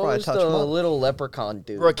 was you should what probably was touch the him up. little leprechaun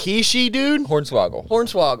dude? Rikishi, dude. Hornswoggle.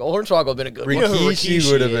 Hornswoggle. Hornswoggle would have been a good one. know who Rikishi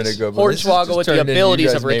Rikishi would have been a is. good one. This has Hornswoggle just with the turned into you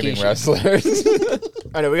abilities guys of naming Rikishi. wrestlers.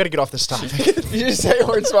 I know we got to get off this topic, Did you say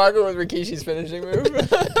Hornswoggle with Rikishi's finishing move?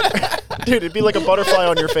 dude. It'd be like a butterfly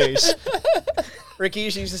on your face.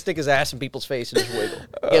 Rikishi used to stick his ass in people's face and just wiggle.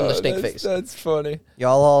 Give him the stink face. That's funny.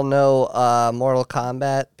 Y'all all know Mortal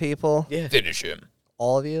Kombat people? Yeah. Finish him.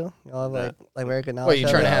 All of you? Y'all have like very good knowledge. What, you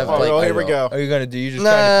of trying it? to have, Oh, like, well, here we I go. don't. Are you gonna do? You just No,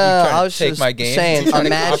 trying to I was take just my game? saying. You trying to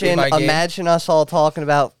copy Imagine, my game? imagine us all talking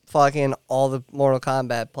about fucking all the Mortal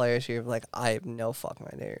Kombat players here. Like, I have no fucking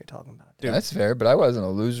idea what you're talking about. Dude. That's fair, but I wasn't a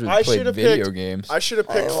loser I that played should've video picked- games. I should have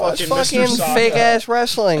picked It's fucking Mr. Saka. fake ass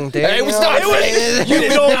wrestling, dude. It You was know not what I'm saying? You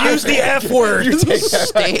don't use the F word.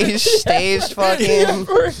 Staged fucking.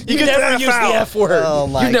 You can Never use the F word. Oh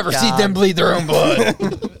my You never God. see them bleed their own blood.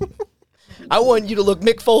 I want you to look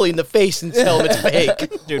Mick Foley in the face and tell him it's fake.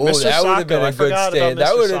 Dude, Oh, Mr. that would Sacco. have been I a good forgot stage. about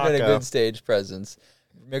That Mr. would have been a Sacco. good stage presence.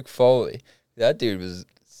 Mick Foley, that dude was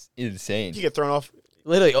insane. You get thrown off.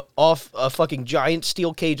 Literally off a fucking giant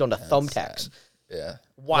steel cage onto thumbtacks. Sad. Yeah.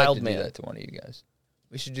 Wild to man. do that to one of you guys.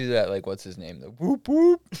 We should do that. Like, what's his name? The whoop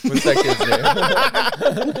whoop. What's that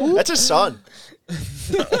kid's name? That's his son.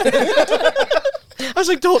 I was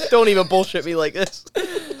like, don't even bullshit me like this.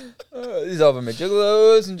 These all of them are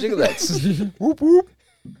gigolos and gigolettes. Whoop whoop.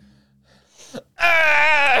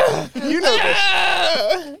 You know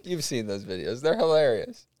this. You've seen those videos. They're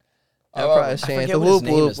hilarious. I've probably seen it. forget The what his whoop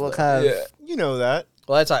name whoop. is, What though. kind of? Yeah. You know that.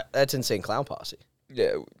 Well, that's Insane Clown Posse.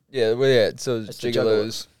 Yeah. Well, yeah. So That's the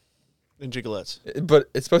gigolos. And Jigglettes. But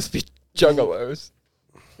it's supposed to be juggalos.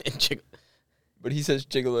 And But he says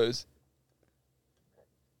gigolos.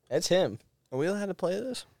 that's him. Are we allowed to play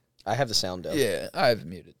this? I have the sound down. Yeah, I have it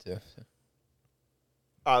muted too.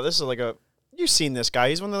 Oh, this is like a. You've seen this guy.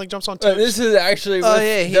 He's one that like jumps on But tubes. this is actually. Oh with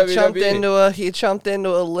yeah, he WWE. jumped into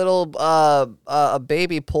a little a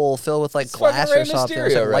baby pool filled with like It's fucking glass Rey or something. It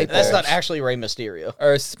was, Mysterio like, right light there. That's bulbs. not actually Rey Mysterio.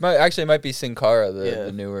 Or actually, it might be Sin Cara, Yeah.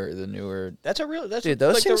 the newer. That's a real. That's Dude,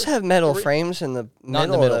 those like things the, have metal the re- frames in the Not in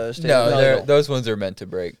middle the of middle. those. Dude. No, no. those ones are meant to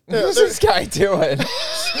break. Yeah, What's they're- this guy doing?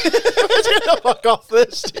 Let's get the fuck off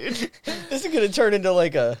this, dude. This is gonna turn into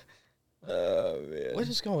like a. Oh man! What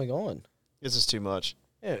is going on? This is too much.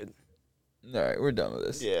 Yeah, All right, we're done with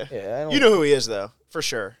this. Yeah. yeah. I don't. You know who he is, though, for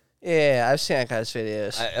sure. Yeah, I've seen that guy's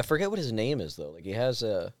videos. I forget what his name is though. Like he has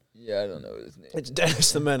a. Yeah, I don't know what his name. It's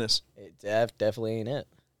Dennis the Menace. It definitely ain't it.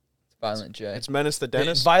 It's Violent J. It's Menace the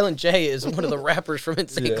Dennis. Violent J is one of the rappers from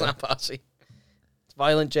Insane Yeah. Clown Posse. It's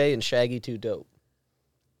Violent J and Shaggy 2 Dope.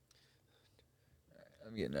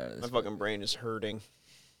 I'm getting out of My this. fucking brain is hurting.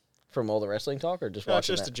 From all the wrestling talk, or just No, it's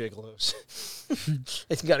watching just that? the Jiggalos.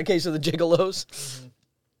 It's got a case of the Gigolos.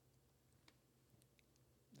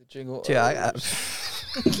 The jingle. Dude, I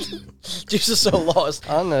Juice is so lost.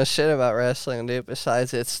 don't know shit about wrestling, dude.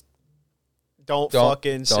 Besides, it's Don't don't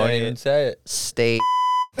fucking say even it. say it. state.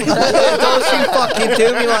 Don't you fucking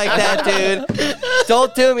do me like that, dude.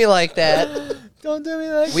 Don't do me like that. Don't do me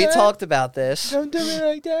like We that. talked about this. Don't do me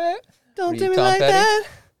like that. Don't What are do you, me Tom like Petty? that.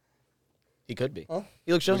 He could be. Huh?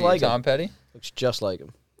 He looks What just are you, like him. Tom Petty. Looks just like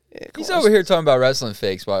him. Yeah, He's cool. over here talking about wrestling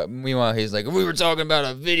fakes, while meanwhile he's like, we were talking about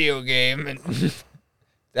a video game, and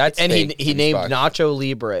that's And fake he from named Spock. Nacho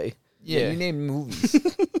Libre. Yeah, Yeah. you named movies.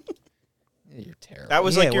 Yeah, you're terrible. That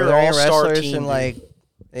was Yeah, like were your there any all-star wrestlers team. in dude. like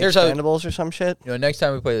the There's a- Expendables or some shit. You know, next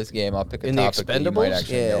time we play this game, I'll pick a In the topic that you might Expendables?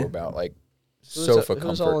 actually Yeah. know about, like Who's sofa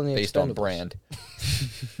who's all comfort in the based on Expendables? brand.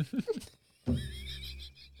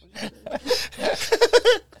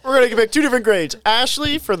 We're going to pick two different grades.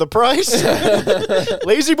 Ashley for the price.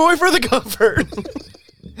 Lazy Boy for the comfort.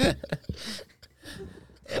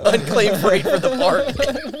 Unclaimed freight for the park.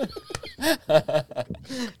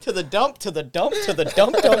 To the dump, to the dump, to the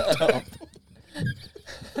dump, dump, dump.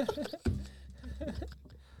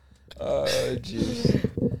 Oh, jeez.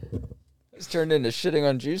 It's turned into shitting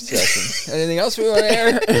on juice session. Anything else we want to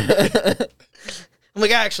air? I'm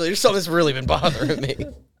like, actually, there's something that's really been bothering me.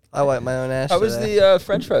 I wiped my own ass. How was today. the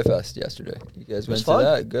French Fry Fest yesterday? You guys went to fun.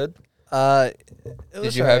 that? Good? It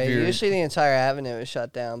was you have alright. your- Usually the entire avenue was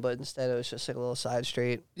shut down, but instead it was just like a little side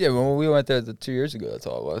street. Yeah, when we went there 2 years ago, that's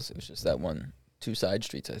all it was. It was just that two side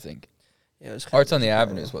streets, I think. Yeah, it was kinda Arts on the disappointing.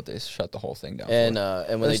 Avenue is what they shut the whole thing down And for.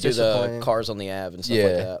 and when they That's do the disappointing. cars on the Ave and stuff Yeah,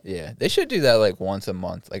 like that. yeah. They should do that like once a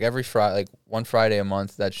month. Like every Friday, like one Friday a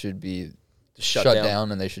month, that should be Shut shut down.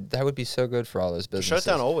 down. And that would be so good for all those businesses.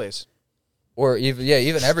 Shut down always. Or even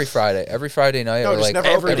every Friday night. No, or just like never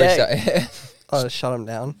every open. day. Oh, shut them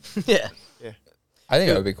down. Yeah. I think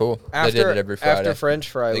that would be cool. They did it every Friday. After French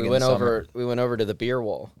Fry, Like we in went the summer. over. We went over to the beer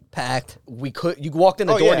wall. Packed. You walked in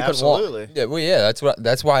the Oh, door yeah, and you couldn't walk. absolutely. Yeah, well, yeah,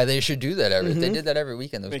 that's why they should do that every. If they Mhm. did that every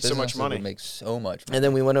weekend, those Make so much businesses money. would make so much money. And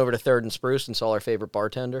then we went over to Third and Spruce and saw our favorite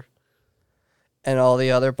bartender. And all the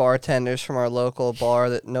other bartenders from our local bar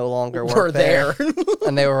that no longer work We're there. there.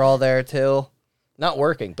 And they were all there too. Not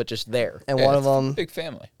working, but just there. And Yeah, one it's of a them big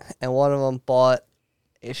family. bought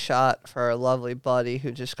a shot for our lovely buddy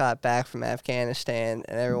who just got back from Afghanistan,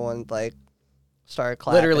 and everyone like started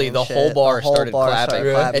clapping. Literally, and the shit. whole bar The whole started bar clapping started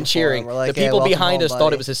Really? clapping and for cheering. him. We're like, The "Yeah, people welcome behind home, us thought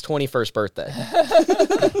buddy." it was his 21st birthday.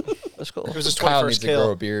 It was cool. It was his Kyle 21st needs to grow a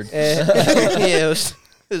kill. beard. yeah, it was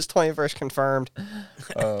his 21st confirmed.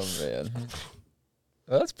 Oh man,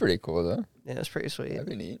 well, that's pretty cool though. Yeah, it was pretty sweet. That'd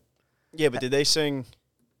be neat. Yeah, but did they sing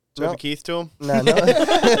Toby No. Keith to him No, when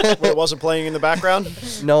it wasn't playing in the background?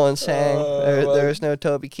 no one sang. well, There was no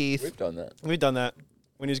Toby Keith. We've done that. We've done that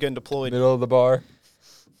when he was getting deployed. Middle of the bar,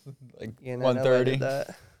 like You know, nobody 1:30. did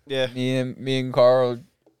that. Yeah. Me and Carl,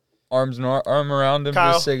 arm around him,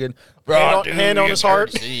 Kyle. just singing. Hand on his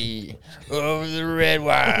heart. Courtesy of the red,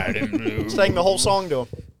 white, and blue. Sang the whole song to him.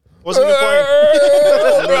 Wasn't even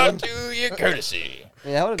playing. Brought to your courtesy. I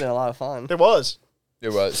mean, that would have been a lot of fun. There was. It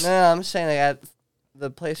was. No, I'm saying like the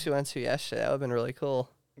place we went to yesterday. That would have been really cool.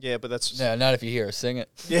 Yeah, but that's No, not if you hear us sing it.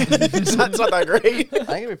 yeah, it's not that great. I think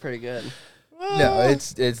it'd be pretty good. No,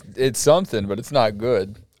 it's something, but it's not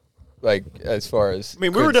good. Like as far as I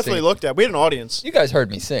mean, we were good definitely singing. looked at. We had an audience. You guys heard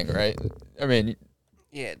me sing, right? I mean,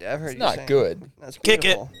 Yeah, dude, I've heard it's you not sing. good. That's Kick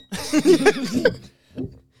it. beautiful.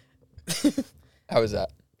 How was that?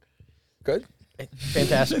 Good.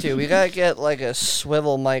 Fantastic. Dude, we gotta get like a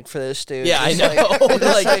swivel mic for this dude. Yeah, I Just, know. Like, just,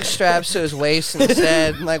 Like- like straps to his waist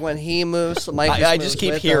instead. Like when he moves, the mic. I just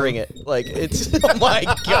keep hearing it. Like it's. Oh my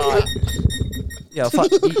god. Yo,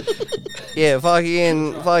 yeah,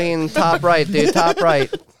 fucking top right, dude, top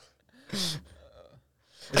right.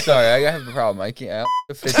 Sorry, I have a problem. I can't.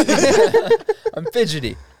 I'm fidgety. I'm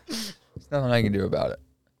fidgety. There's nothing I can do about it.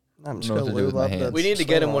 I'm just know what gonna to do with lube my up hands. the We need to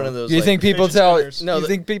get him one of those. Do you like, think people fidget tell? spinners. No, you the-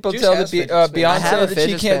 think people Juice tell has the fidget spinners. I have Beyonce a that she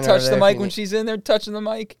fidget can't spinner touch over the there if mic you when need- she's in there touching the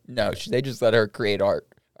mic? No, they just let her create art.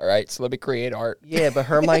 All right, so let me create art. Yeah, but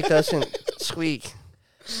her mic doesn't squeak.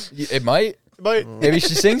 It might. But Maybe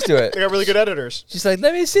she sings to it. they got really good editors. She's like,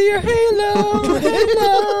 "Let me see your halo,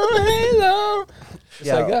 halo, halo." Just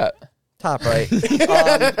Yeah. like that. Top right.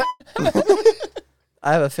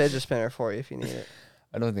 I have a fidget spinner for you if you need it.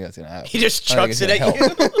 I don't think that's gonna happen. He just I don't think chucks it it's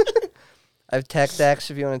at gonna you. I have tech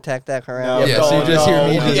decks if you want to tech deck around. No, Yeah, so you just hear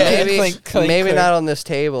me just Yeah. maybe clink, clink, maybe clink. not on this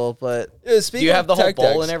table, but Yeah, Do speaking you have of the whole tech bowl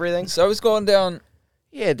decks, and everything? So I was going down.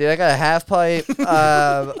 yeah, dude, I got a half pipe. We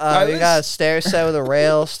got a stair set with a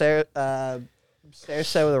rail, stair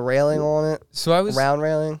set with a railing on it, So I was round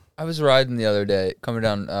railing. I was riding the other day, coming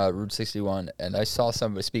down Route 61, and I saw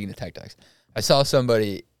somebody. Speaking of tech decks, I saw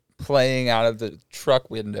somebody playing out of the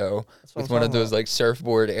truck window what with I'm one of talking those like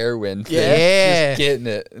surfboard air wind things, Yeah. just getting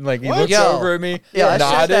it. And, like he What? looks Yo. over at me, Yeah, I said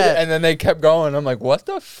nodded, that. and then they kept going. I'm like, what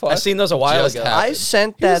the fuck? I seen those a while just ago. happened? I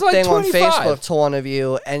sent He was that like thing on 25. Facebook to one of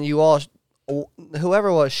you, and you all,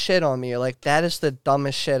 whoever was, shit on me. You're like, that is the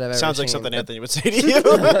dumbest shit I've ever Sounds seen. like something Anthony would say to you.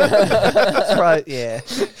 That's right, yeah.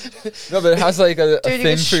 No, but it has like a Dude, you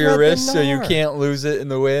thing can for your shred the wrist, so you gnar. can't lose it in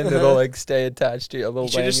the wind. It'll like stay attached to a little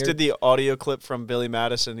She just lanyard. did the audio clip from Billy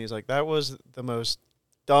Madison. He's like, that was the most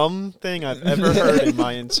dumb thing I've ever heard in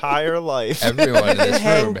my entire life. Everyone in this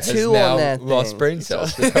hang room has two on now that lost thing. brain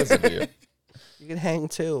cells because of you. You can hang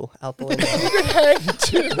two out the window.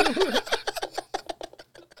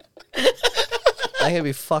 I'm gonna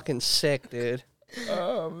be fucking sick, dude.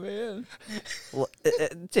 Oh man!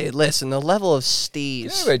 Dude, listen, the level of Can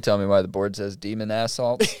steez. anybody tell me why the board says demon ass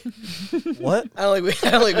salt? What? I don't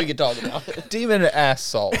think we can talk about it. Demon ass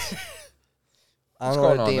salt. I What's don't know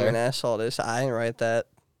going what on demon there? assault is. I didn't write that.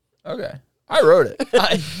 Okay, I wrote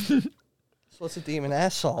it. So what's a demon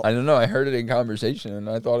assault? I don't know. I heard it in conversation, and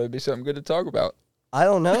I thought it'd be something good to talk about. I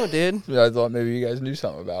don't know, dude. I thought maybe you guys knew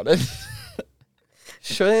something about it.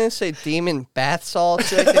 Shouldn't it say demon bath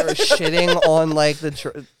salts? Like they were shitting on like the.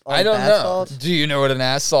 On I don't bath know. Salts? Do you know what an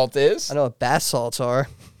ass salt is? I know what bath salts are.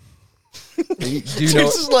 Do you know?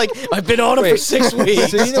 This is like I've been on it for Wait. 6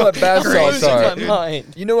 weeks. So you know what bath I'm salts losing are? my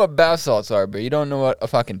mind. You know what bath salts are, but you don't know what a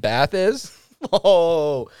fucking bath is.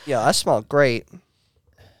 Oh, Yeah, I smell great.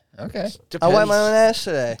 Okay. I wiped my own ass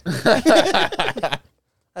today.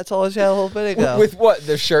 I told you a little bit ago. With what?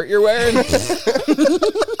 The shirt you're wearing?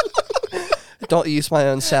 Don't use my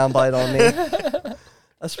own soundbite on me.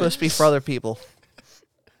 That's supposed to be for other people.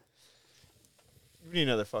 We need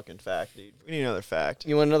another fucking fact, dude. We need another fact.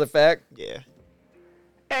 You want another fact? Yeah.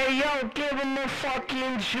 Hey, yo, give him the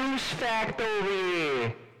fucking juice fact over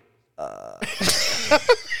here.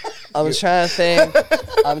 I was trying to think.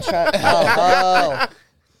 I'm trying.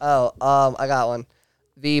 I got one.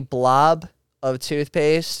 The blob of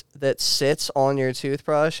toothpaste that sits on your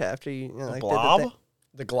toothbrush after you, like, did the Blob? thing.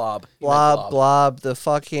 The glob. You meant Blob, the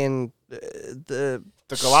fucking the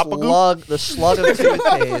Galapagos? the slug of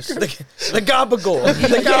toothpaste. The gabagool.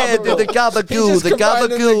 The Yeah, gabagool. the gabagoo, the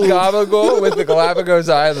gabagoo. Gabagool with the Galapagos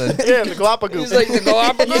Island. Yeah, the Galapagos. He's like the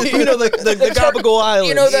Galapagos. you know the gabagool island.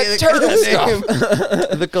 You know that turtle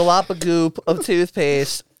stuff. The Galapagoop of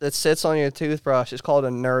toothpaste that sits on your toothbrush is called a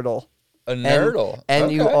nurdle. A nurdle.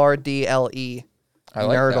 Nurdle. I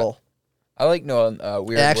like Nurdle. I like knowing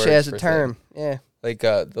weird It actually words has a for term. things. Yeah. Like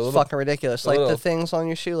the little Fucking ridiculous. the Like the little, things on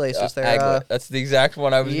your shoelaces. They're aglet. That's the exact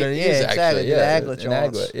one I was going to yeah, use. exactly, Actually, the yeah, aglet an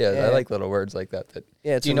joints. aglet. Yeah, Yeah. I like little words like that.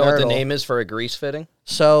 yeah. It's Do you a know what the nurdle. name is for a grease fitting?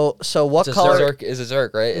 So what It's a color? Zerk is a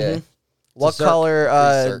Zerk, right? Yeah. What It's a Zerk. color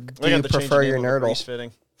Zerk. do you prefer your nurdle? Grease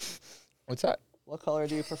fitting. What's that? What color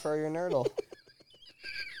do you prefer your nurdle?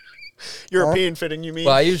 European fitting, you mean?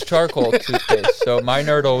 Well, I use charcoal toothpaste, so my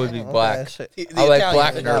nurdle would be black. Okay, I like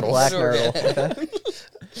black Not nurdles. black nurdle. Okay.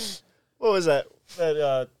 What was that?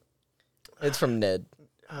 That It's from Ned.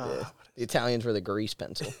 The Italians were the grease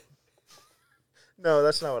pencil. No,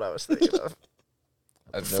 that's not what I was thinking of.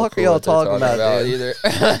 I have Fuck are clue y'all what they're talking about, dude?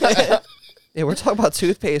 either. Yeah, we're talking about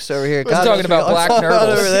toothpaste over here. We're talking about black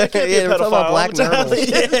nurdles. Over there. Can't be a Yeah, we're talking about black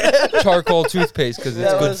pedophile. nurdles. Charcoal toothpaste because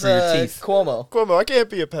it's good for your teeth. Cuomo. Cuomo, I can't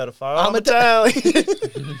be a pedophile. I'm Italian.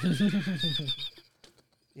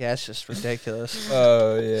 Yeah, it's just ridiculous.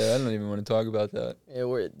 Oh yeah, I don't even want to talk about that. Yeah,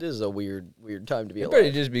 this is a weird time to be Everybody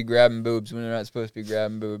alive. just be grabbing boobs when they're not supposed to be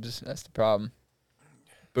grabbing boobs. That's the problem.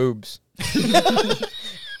 Boobs.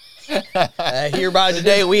 Hereby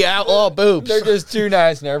today we outlaw boobs. They're just too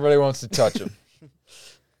nice and everybody wants to touch them.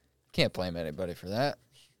 Can't blame anybody for that.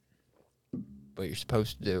 But you're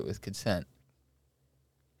supposed to do it with consent.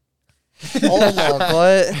 Oh my,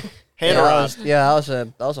 what? Hand Yeah, around.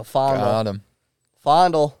 that was a fondle. Got him.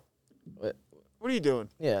 Fondle. What are you doing?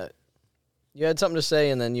 Yeah. You had something to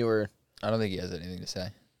say, and then you were... I don't think he has anything to say.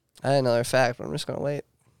 I had another fact, but I'm just gonna wait.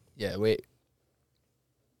 Yeah, wait.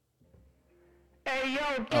 Hey, yo,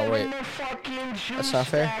 give Oh, wait. him the fucking juice That's not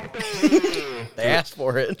fair. factor here. They asked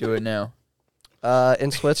for it. Do it now.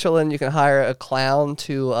 In Switzerland, you can hire a clown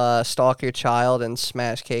to stalk your child and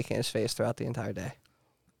smash cake in his face throughout the entire day.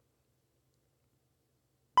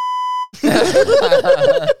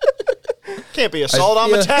 Can't be assault. I'm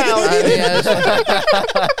feel- Italian.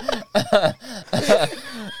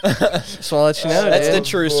 Just want to let you know, That's the dude.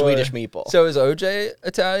 true boy. Swedish meatball. So is OJ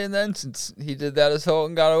Italian then, since he did that assault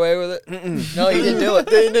and got away with it? No, he didn't do it.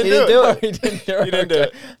 He didn't do do it. it. He didn't do it. He didn't do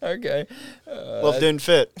it. Okay. Love didn't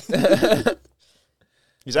fit.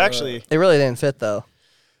 He's actually. It really didn't fit though.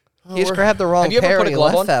 He just grabbed the wrong Have you ever pair put and a he glove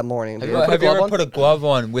left on? that morning. Have Dude. you ever Have you ever glove on? put a glove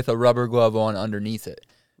on with a rubber glove on underneath it?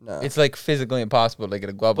 No. It's like physically impossible to get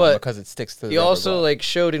a glove on But because it sticks to the He rubber also glove. like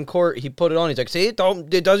showed in court. He put it on. He's like, "See, it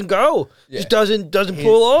doesn't go. Yeah. Just doesn't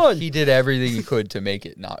pull on." He did everything he could to make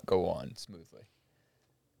it not go on smoothly.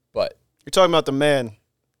 But You're talking about the man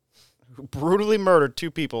who brutally murdered 2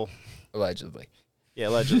 people. allegedly. Yeah,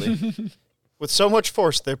 allegedly. With so much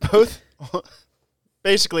force, they're both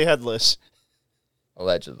basically headless.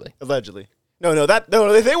 Allegedly. Allegedly. No,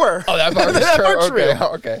 they were. Oh, that part was That true. part's Okay, real.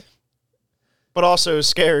 okay. But also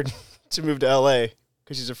scared to move to L.A.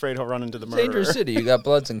 because he's afraid he'll run into the murderer. Dangerous city. You got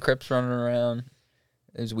Bloods and Crips running around.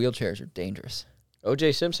 Those wheelchairs are dangerous.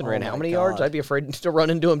 O.J. Simpson Oh ran my how many God. yards? I'd be afraid to run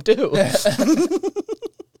into him too.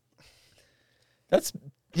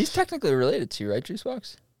 He's technically related to you, right, Juice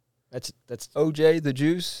Box? That's OJ, the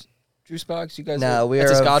Juice Box. You guys No, are we that's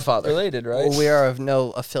are his of, godfather. related, right? we are of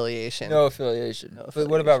no affiliation. No affiliation. No But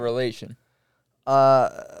what about relation? Nah.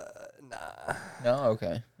 No,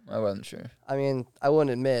 okay. I wasn't sure. I mean, I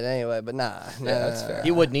wouldn't admit it anyway, but nah. Yeah, that's fair.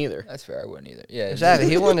 He wouldn't either. That's fair. I wouldn't either. Yeah, Exactly.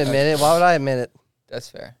 He wouldn't admit it. Why would I admit it? That's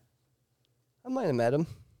fair. I might have met him.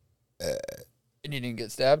 And you didn't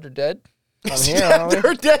get stabbed or dead? I'm here, aren't we?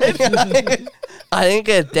 They're dead. I didn't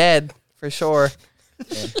get dead for sure.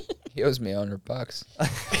 Yeah. He owes me $100.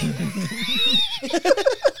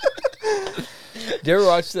 Did you ever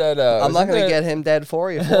watch that? I'm not wasn't gonna there- get him dead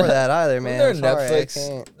for you for that either, man. Wasn't there a I'm sorry, I Netflix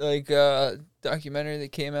can't. like documentary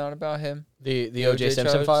that came out about him? The O.J.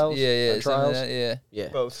 Simpson charge? files. Yeah, yeah, or something like trials. that, yeah. Yeah.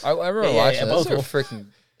 Both. I remember Yeah, watching yeah, those. both Were of freaking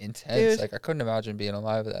intense. Dude. Like I couldn't imagine being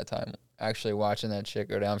alive at that time. Actually watching that shit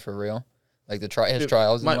go down for real. Like his Dude,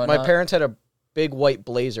 trials. And My whatnot. parents had a big white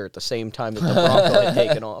blazer at the same time that the Bronco had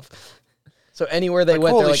taken off. So anywhere they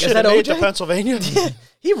went, Holy they're like, shit, "Is that I made it to O.J.?" Pennsylvania.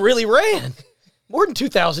 He really ran more than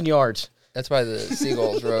 2,000 yards. That's why the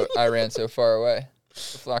seagulls wrote, "I ran so far away." The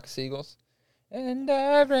flock of seagulls. And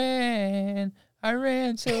I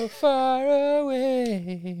ran so far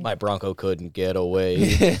away. My Bronco couldn't get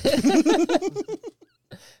away.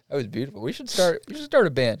 That was beautiful. We should start a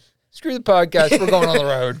band. Screw the podcast. We're going on the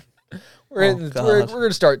road. We're God.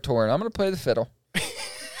 gonna start touring. I'm gonna play the fiddle. I'm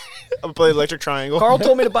gonna play Electric Triangle. Carl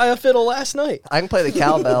told me to buy a fiddle last night. I can play the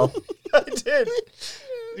cowbell. I did.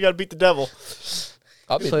 You gotta beat the devil.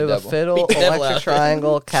 I'll be Play the the devil. fiddle, Beat the devil electric out.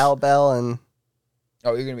 triangle, cowbell, and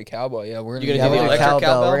Oh, you're gonna be cowboy. Yeah, we're gonna. You be gonna do the we're cowboy. electric cowbell.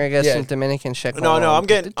 cowbell? We're gonna get Yeah. some Dominican shit. No, going no, on.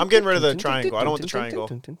 I'm getting rid of the triangle. I don't want the triangle.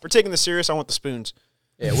 If we're taking this serious, I want the spoons.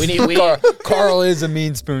 Yeah, we need Carl is a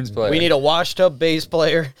mean spoons player. we need a wash tub bass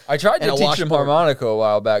player. I tried and to a teach him washboard. harmonica a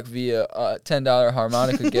while back via a $10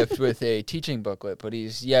 harmonica gift with a teaching booklet, but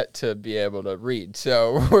he's yet to be able to read.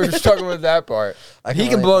 So we're struggling with that part. I He can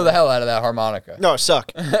can relate blow to the hell out of that harmonica. No,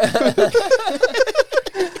 suck.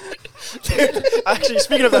 Dude, actually,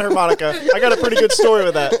 speaking of that harmonica, I got a pretty good story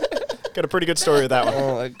with that. Got a pretty good story with that one.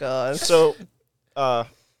 Oh my god. So, my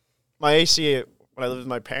AC when I lived with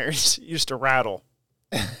my parents used to rattle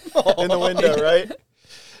in the window, right?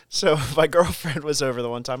 So my girlfriend was over the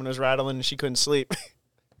one time and it was rattling and she couldn't sleep.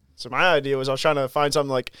 So my idea was I was trying to find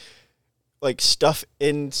something like like stuff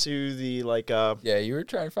into the like Yeah, you were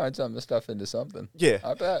trying to find something to stuff into something. yeah,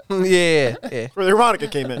 I bet. Yeah. where the harmonica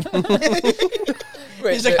came in.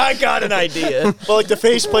 Wait, He's like, I got an idea. Well, like the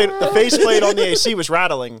faceplate on the AC was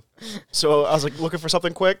rattling, so I was like looking for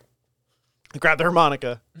something quick. I grabbed the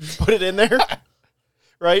harmonica, put it in there,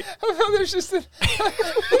 right? There's just the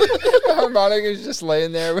harmonica is just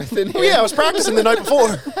laying there within Oh yeah, I was practicing the night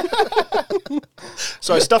before,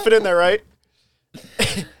 so I stuff it in there, right?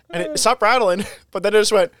 And it stopped rattling, but then it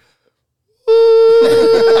just went.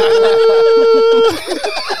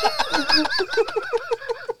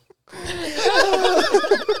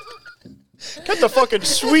 Got the fucking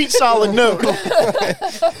sweet solid note.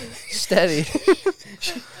 Steady.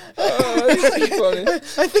 Oh, that's so funny.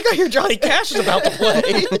 I think I hear Johnny Cash is about to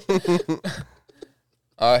play.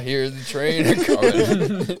 I hear the train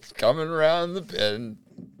coming. It's coming around the bend.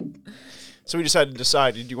 So we just had to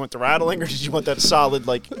decide: did you want the rattling or did you want that solid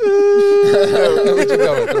like? Would you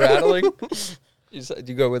go with the rattling? Did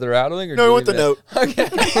you go with the rattling? Or No, I did want you the leave it? note. Okay.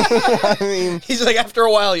 I mean, He's like, after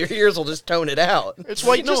a while, your ears will just tone it out. It's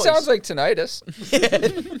white It noise. just sounds like tinnitus.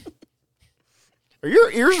 Are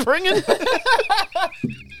your ears ringing?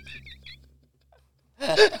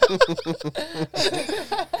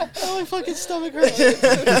 Oh, my fucking stomach hurts.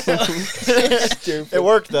 Stupid. It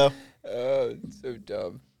worked though. Oh, it's so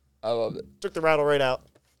dumb. I love it. Took the rattle right out.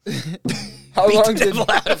 How long the did devil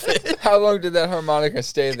out of it. How long did that harmonica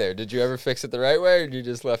stay there? Did you ever fix it the right way, or did you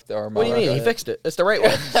just left the What harmonica? do you mean? He fixed it. It's the right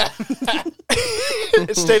way.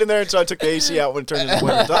 It stayed in there until I took the AC out when it turned into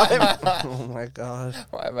winter time. oh my god.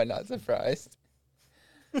 Why am I not surprised?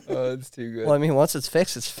 Oh, it's too good. Well, I mean, once it's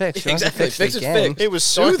fixed, it's fixed. You don't have to Exactly. Fix it it's again. fixed. It was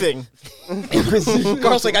soothing.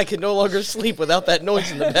 Carl's like, I can no longer sleep without that noise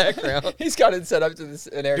in the background. He's got it set up to this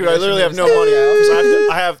an air Dude, I literally have no money because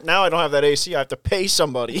I don't have that AC. I have to pay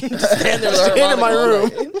somebody to Stand there with a stand in my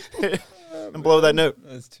harmonica room all night. and blow that note.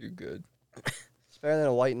 That's too good. It's better than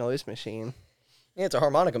a white noise machine. Yeah, it's a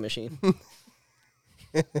harmonica machine.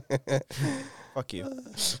 Fuck you.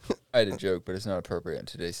 I had a joke, but it's not appropriate in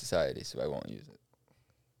today's society, so I won't use it.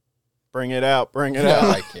 Bring it out. Bring it No, out.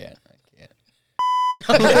 I can't.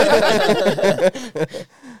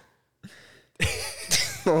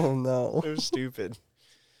 Oh no. It was stupid.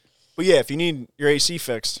 But yeah, if you need your AC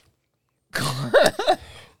fixed,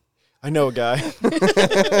 I know a guy.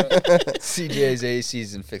 CJ's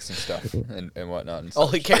ACs and fixing stuff and whatnot. And All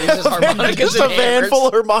stuff. he carries is harmonicas Just a and van hammers. full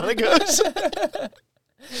of harmonicas.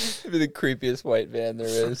 It'd be the creepiest white van there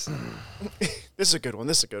is. This is a good one.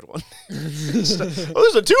 This is a good one. Oh,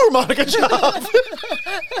 there's a 2 harmonica job.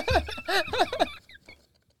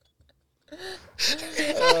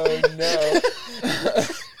 Oh no.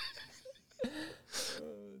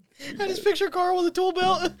 I just picture Carl with a tool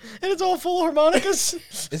belt, and it's all full of harmonicas.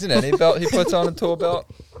 Isn't any belt he puts on a tool belt?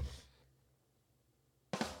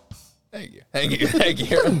 Thank you. Thank you. Thank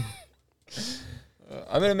you.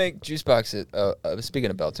 I'm gonna make Juicebox. Speaking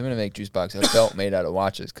of belts, I'm gonna make Juicebox a belt made out of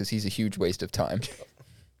watches because he's a huge waste of time.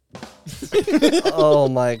 Oh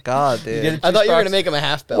my god, You dude. get a I thought you were Juicebox gonna make him a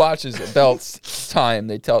half belt. watches, belts, time.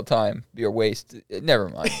 They tell time. Your waist. Never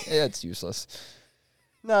mind. It's useless.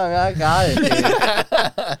 No, I got it,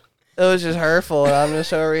 dude. It was just hurtful, and I'm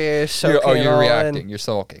just over here soaking it You're all reacting. in. You're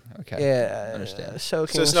sulking. Okay. Yeah, Understand.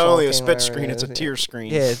 soaking. So it's not only a sulking, spit whatever screen, it it's a is. tear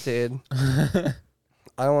screen. Yeah, dude.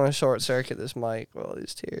 I don't want to short circuit this mic with all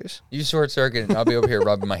these tears. You short circuit, and I'll be over here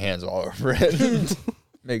rubbing my hands all over it,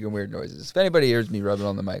 making weird noises. If anybody hears me rubbing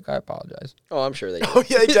on the mic, I apologize. Oh, I'm sure they do. Oh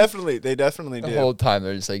yeah, they definitely The do. whole time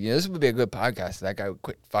they're just like, this would be a good podcast. That guy would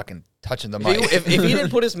quit fucking touching the If mic. he didn't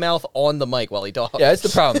put his mouth on the mic while he talks. Yeah, that's the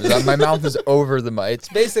problem. Is that my mouth is over the mic. It's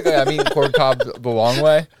basically I'm eating corn cob the long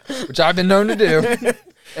way, which I've been known to do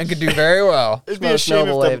and could do very well. It'd be a Most shame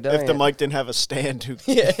noble way of if doing the it. mic didn't have a stand.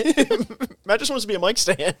 Yeah. Matt just wants to be a mic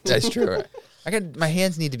stand. That's true. My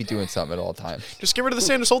hands need to be doing something at all times. Just get rid of the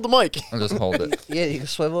stand, just hold the mic. I'll just hold it. Yeah, you can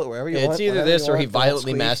swivel it wherever you Yeah, want. it's either whenever this you or he want, don't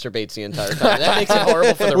violently squeak. masturbates the entire time. That makes it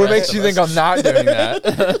horrible for the What rest makes of you us. think I'm not doing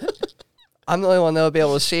that? I'm the only one that would be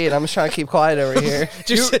able to see it. I'm just trying to keep quiet over here.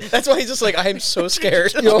 That's why he's just like, I'm so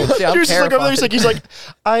scared. See, I'm Juice is like over there. terrified. He's like,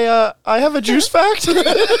 I have a juice fact. Why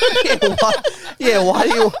do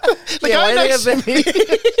you? guy Why do you next think I've been?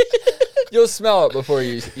 You'll smell it before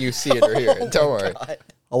you see it or hear it. Don't worry.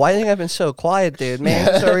 Oh, why do you think I've been so quiet, dude? Man,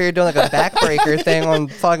 just over here doing like a backbreaker thing on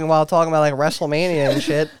fucking while talking about like WrestleMania and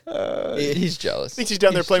shit. He's jealous. Thinks he's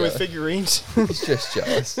down there playing with jealous. figurines. He's just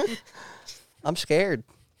jealous. I'm scared.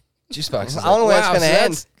 Juicebox is I don't know where it's wow, gonna so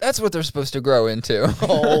end." that's what they're supposed to grow into.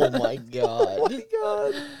 Oh my god.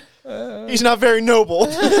 He's not very noble.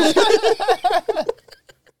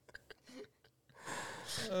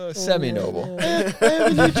 Semi-noble. I have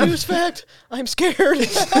a new juice fact. I'm scared.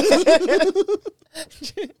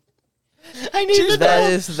 I need to know.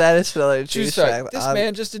 That is another Juice juice fact. fact. This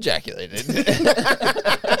man just ejaculated.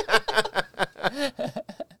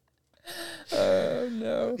 Oh,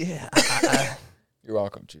 no. Yeah. You're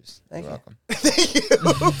welcome, Juice. Thank You're you. welcome.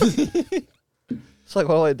 It's like,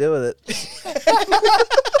 what do I do with it?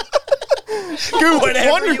 Goop.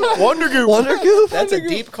 Wonder Goop. Wonder Goop? That's a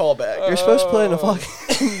deep callback. You're supposed to put it in a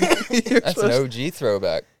fucking. That's an OG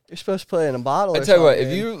throwback. You're supposed to put it in a bottle. I or tell you what,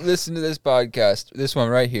 something. if you listen to this podcast, this one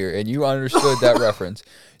right here, and you understood that reference,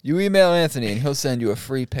 you email Anthony and he'll send you a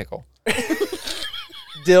free pickle.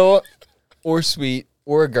 Dill or sweet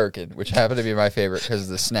or a gherkin, which happen to be my favorite because of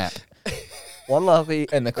the snap. One lucky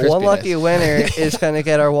And the one crispiness. lucky winner is going to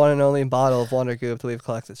get our one and only bottle of Wonder Goop that we've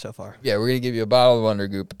collected so far. Yeah, we're going to give you a bottle of Wonder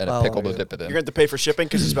Goop and a Bottle of pickle to Wonder dip it You're in. going to have to pay for shipping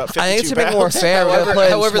because it's about 52 I think it's a bit more pounds. fair. We're going to put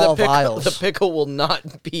it in small the vials. pickle will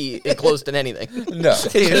not be enclosed in anything. No, It's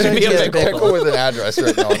it's gonna going to be be a a pickle pickle. with an address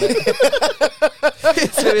written on it.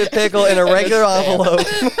 It's going to be a pickle in a regular envelope.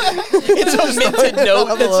 It's a minted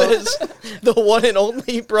note that says the one and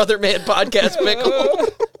only Brother Man podcast pickle.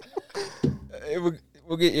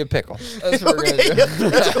 We'll get you a pickle. That's what we're going to do.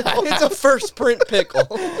 It's a first print pickle.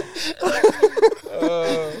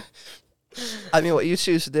 I mean, what you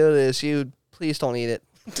choose to do is please don't eat it.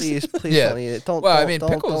 Please Yeah. don't eat it. Don't. Well, I don't- mean,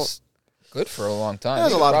 don't- pickle's good for a long time.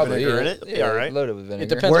 There's You a lot could of probably vinegar eat in it. It'll be Yeah, all right. loaded with vinegar. It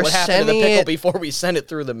depends We're on what happened to the sending pickle it- before we send it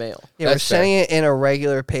through the mail. Yeah, we're That's fair. sending it in a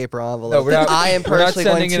regular paper envelope. No, we're not. that I am we're not personally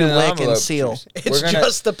going sending it to in an lick envelope, and seal. Juice. It's We're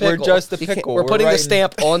just the We're pickle. just the You can't- pickle. We're putting the writing-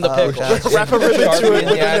 stamp on the pickle. okay. Wrap a ribbon to Sharpie it and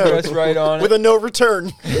the with a address note. right on With it. a no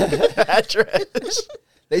return address.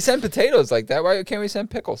 They send potatoes like that. Why can't we send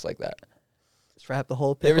pickles like that? Just wrap the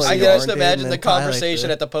whole You ever pickle. seen I in that? can yarn, just dude, imagine and the then tie like conversation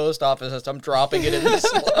this. at the post office as I'm dropping it in the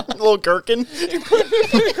slot. Little gherkin.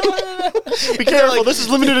 Be careful, this is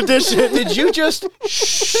limited edition. Did you just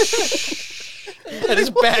that is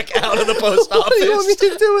back out of the post office? What do you want me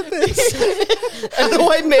to do with this? How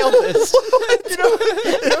do I mail this?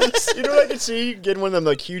 You know what I can see? Getting one of them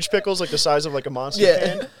like huge pickles, like the size of like a monster Yeah.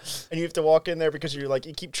 can, and you have to walk in there because you're like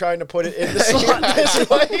you keep trying to put it in the slot this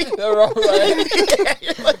way. They're all right.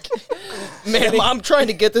 You're like, Ma'am, I'm trying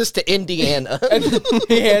to get this to Indiana. And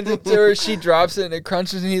he hands it to her. She drops it and it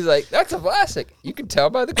crunches. And he's like, "That's a classic. You can tell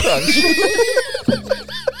by the crunch."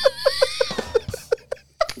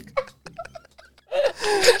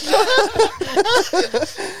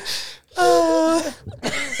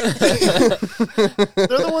 they're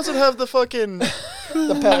the ones that have the fucking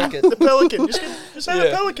The pelican. the pelican. Just have Yeah.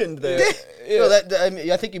 a pelican there.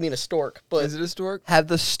 No, I think you mean a stork, but Is it a stork? Have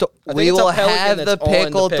the think we it's a will pelican have the that's on the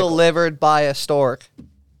pickle pickle. delivered by a stork.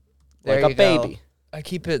 There like you a go. baby. I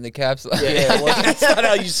keep hitting the caps. Yeah, well, that's not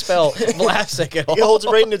how you spell Vlasic at all. He holds it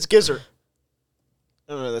right in its gizzard.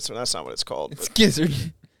 No, that's not what it's called. It's but- gizzard.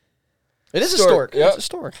 It is a Stork, stork. yep. It's a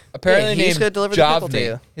stork. Apparently Yeah, he's named gonna deliver the pickle to Javni.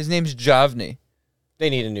 you. His name's Javni. They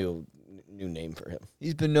need a new name for him.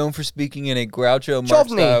 He's been known for speaking in a Groucho Marx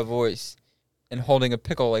Javni. style voice and holding a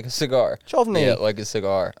pickle like a cigar. Chovny. Yeah, like a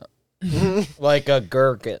cigar. Like a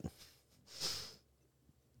gherkin.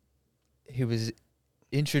 He was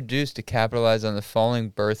introduced to capitalize on the falling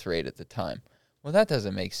birth rate at the time. Well, that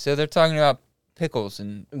doesn't make sense. So they're talking about pickles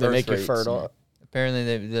and They birth make you rates fertile. and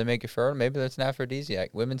Apparently, they make you fertile. Maybe that's an aphrodisiac.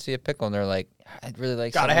 Women see a pickle and they're like, "I'd really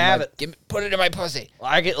like. Gotta some in have my- it. Put it in my pussy."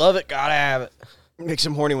 Like it, love it, gotta have it. Makes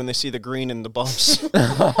them horny when they see the green and the bumps.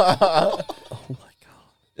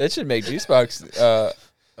 That should make Juicebox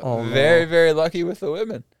Oh, very, very lucky with the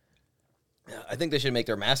women. I think they should make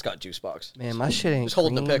their mascot juice box. Man, my shit ain't Just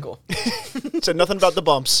holding the green. pickle. Said nothing about the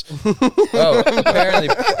bumps. Oh, apparently,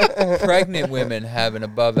 pregnant women have an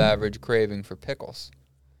above-average craving for pickles.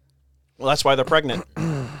 Well, that's why they're pregnant.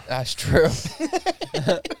 That's true.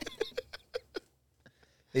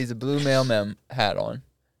 He's a blue mailman hat on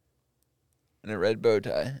and a red bow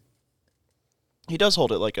tie. He does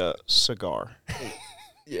hold it like a cigar.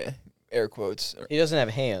 Yeah, air quotes. He doesn't have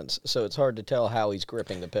hands, so it's hard to tell how he's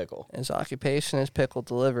gripping the pickle. His occupation is pickle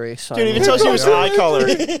delivery. So Dude, it even tells you his eye color.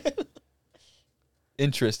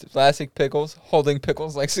 Interest: plastic pickles, holding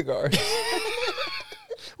pickles like cigars.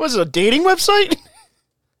 What is it, a dating website?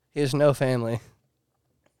 He has no family.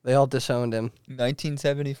 They all disowned him.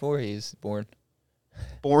 1974, he's born.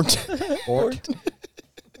 Born. Born.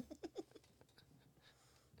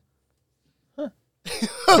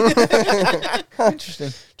 Interesting.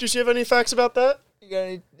 Do you have any facts about that? You got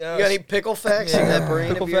any? You got any pickle facts in that brain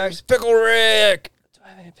Pickle of yours? facts? Pickle Rick. Do I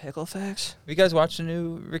Pickle facts? Have you guys watched the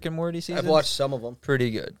new Rick and Morty season? I've watched some of them. Pretty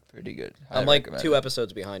good. Pretty good. I'm Highly like recommend 2 it.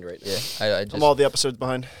 episodes behind right now. Yeah, I just I'm all the episodes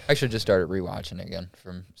behind. I should just started rewatching again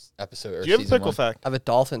from episode. Or Do you have a season pickle 1. fact? I have a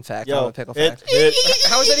dolphin fact. I don't Yo, have a pickle it- fact. it-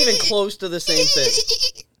 How is that even close to the same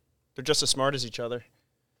thing? they're just as smart as each other.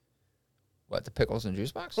 What, the pickles and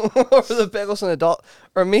juice box? or the pickles and the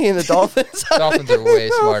or me and the dolphins. Dolphins are way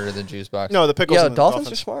smarter than juice box. No, the pickles. Yo, and the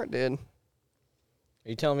dolphins are smart, dude. Are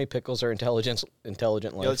you telling me pickles are intelligent Yeah,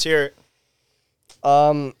 life? let's hear it.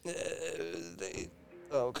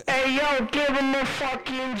 Okay. Hey, yo, give him the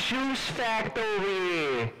fucking juice fact over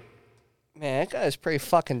here. Man, that guy's pretty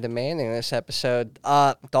fucking demanding this episode.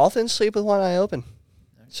 Dolphins sleep with one eye open.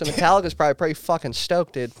 So Metallica's probably pretty fucking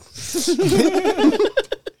stoked, dude.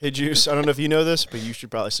 Hey, Juice. I don't know if you know this, but you should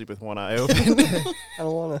probably sleep with one eye open. I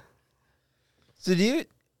don't wanna. So do you?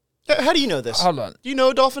 How do you know this? Hold on. Do you know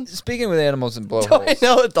a dolphin? Speaking with animals and Do I blowholes.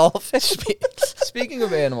 know a dolphin? Speaking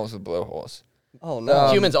of animals with blowholes. Oh no.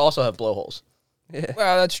 Humans also have blowholes. Yeah.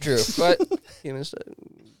 Well, that's true, but Humans.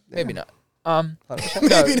 maybe not. 100%.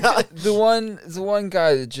 Maybe not. The one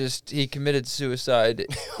guy that he committed suicide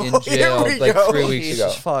in Here jail we like go. 3 weeks Jesus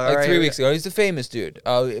ago. fuck, Like alright. 3 weeks ago. He's the famous dude.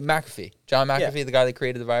 McAfee. John McAfee, the guy that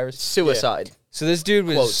created the virus. Suicide. So this dude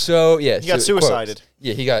was Quotes. so He got quotes. suicided.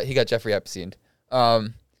 Yeah, he got Jeffrey Epstein.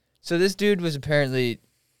 So this dude was apparently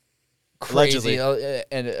crazy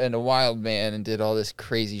and a wild man and did all this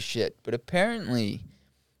crazy shit. But apparently,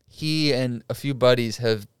 he and a few buddies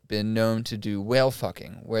have been known to do whale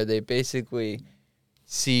fucking, where they basically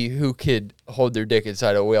see who could hold their dick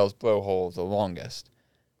inside a whale's blowhole the longest.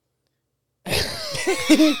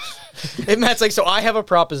 And Matt's like, so I have a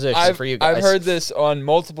proposition for you guys. I've heard this on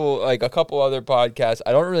multiple, like a couple other podcasts.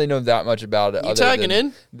 I don't really know that much about it. You other tagging than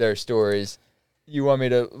in? their stories. You want me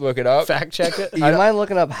to look it up? Fact check it. You mind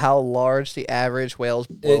looking up how large the average whale's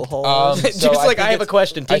blowhole is? Just like, I have a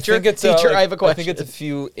question. Teacher, I have a question. I think it's a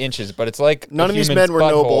few inches, but it's like None a of these human's men were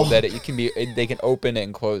butthole noble. that it can be. They can open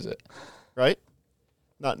and close it. Right?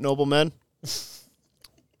 Not noble men.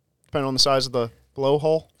 Depending on the size of the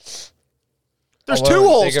blowhole. There's Although 2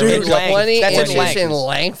 holes, they can dude. reach up- 20 That's in inches length. in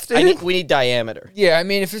length, I dude. need, we need diameter. Yeah, I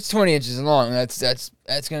mean, if it's 20 inches long, that's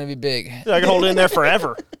gonna be big. I can hold it in there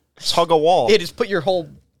forever. Just hug a wall. Yeah, just put your whole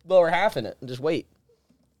lower half in it and just wait.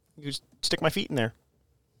 You just stick my feet in there.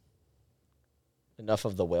 Enough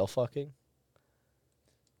of the whale fucking.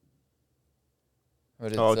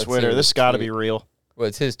 Let's Twitter. This has got to be real. Well,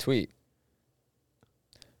 it's his tweet.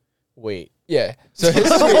 Wait. Yeah. So his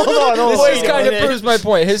tweet, hold on, this kind of proves my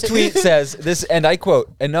point. His tweet says this, and I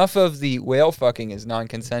quote: "Enough of the whale fucking is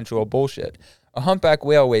non-consensual bullshit. A humpback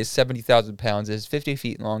whale weighs 70,000 pounds, is 50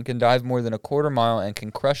 feet long, can dive more than a quarter mile, and can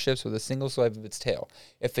crush ships with a single swipe of its tail.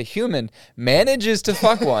 If a human manages to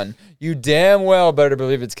fuck one, you damn well better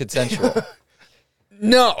believe it's consensual."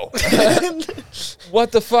 No.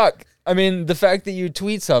 What the fuck? I mean, the fact that you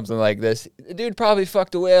tweet something like this, the dude probably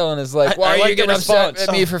fucked a whale and is like, I "Why are like you the getting upset response.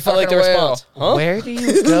 at me for I fucking like the a whale?" response. Huh? Where do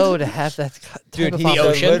you go to have that type Dude, of he The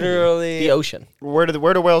ocean. literally The ocean. Where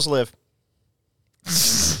do whales live?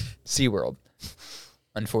 SeaWorld,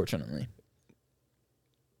 unfortunately.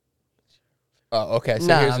 Oh, okay. So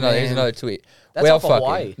Nah, here's man. another tweet. That's Whale off of fucking.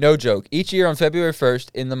 Hawaii. No joke. Each year on February 1st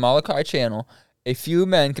in the Molokai Channel, a few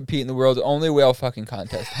men compete in the world's only whale fucking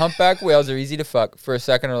contest. Humpback whales are easy to fuck for a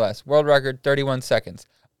second or less. World record, 31 seconds.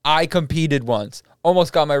 I competed once.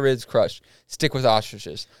 Almost got my ribs crushed. Stick with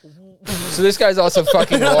ostriches. So this guy's also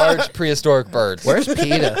fucking large prehistoric birds. Where's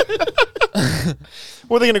PETA?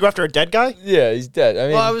 Were they going to go after a dead guy? Yeah, he's dead. I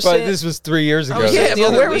mean, Well, I was but saying- this was 3 years ago. was yeah, saying the but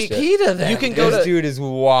other where was week- PETA then? You can go This to dude is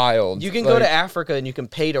wild. you can go Like, to Africa and you can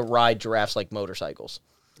pay to ride giraffes like motorcycles,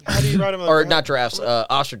 How do you ride them? or not giraffes,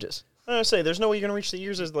 ostriches. I was gonna say, there's no way you're going to reach the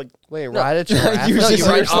ears as like. Wait, ride a giraffe? Use No, this you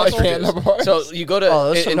ride as like ostriches. handlebars. So you go to Oh,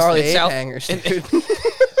 those some gnarly ape South, hangers, in, dude.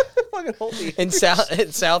 Fucking holy. in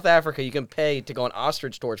South Africa, you can pay to go on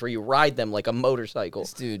ostrich tours where you ride them like a motorcycle,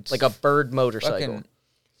 This dude's like a bird motorcycle.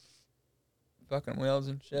 fucking whales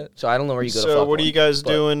and shit. So I don't know where you go to. So fuck what are one, you guys but-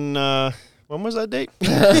 doing? When was that date?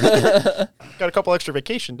 Got a couple extra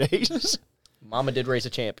vacation days. Mama did raise a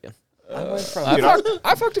champion.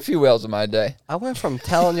 I fucked a few whales in my day. I went from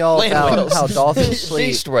telling y'all Land about whales. how dolphins sleep.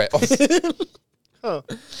 Beached whales. Huh.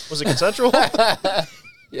 Was it consensual?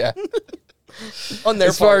 Yeah. On their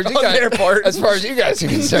As far part. as you On guys, their part. as far as you guys are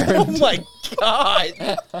concerned. Oh my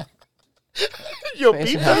god. Yo,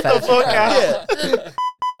 Fancy beat how that the fast fuck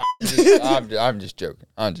out. I'm just joking.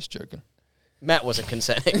 I'm just joking. Matt wasn't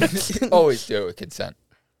consenting. Always do it with consent.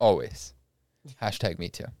 Always. Hashtag me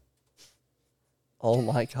too. Oh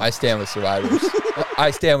my god. I stand with survivors.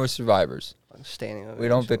 I stand with survivors. I'm standing over We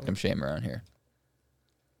don't each one. victim shame around here.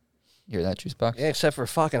 You hear that, juice box? Yeah, except for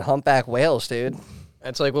fucking humpback whales, dude.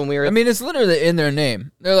 That's like when we were. I mean, it's literally in their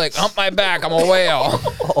name. They're like, hump my back, I'm a whale.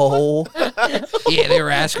 Oh, yeah, they were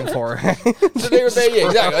asking for it. So they were, yeah,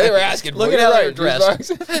 exactly. They were asking. Look for at it. how You're they're right,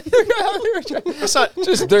 juice box. Look at how they were dressed. That's not,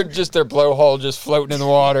 just their blowhole just floating in the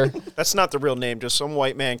water. that's not the real name. Just some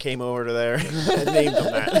white man came over to there and named them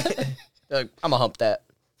that. I'm gonna hump that.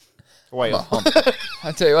 Whale. Hump.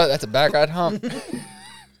 I tell you what, that's a back I'd hump,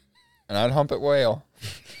 and I'd hump it whale.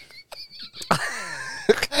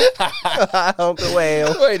 Hump the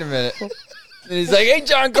whale. Wait a minute. And he's like, "Hey,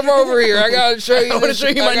 John, come over here. I gotta show you. I wanna show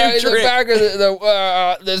you my new the trick." back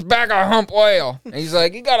of this back of hump whale." And he's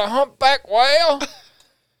like, "You got a humpback whale?"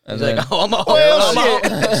 And He's then, like, oh, I'm a Whale whale.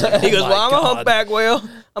 shit. He goes, Oh well, I'm my a God. humpback whale.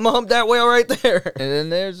 I'm a hump that whale right there. and then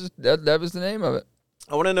there's just, that was the name of it.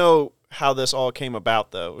 I want to know how this all came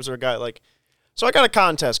about, though. Was there a guy like, so I got a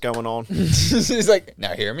contest going on. He's like,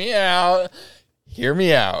 "Now hear me out. Hear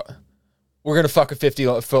me out. We're gonna fuck a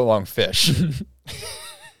 50-foot long fish."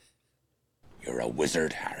 You're a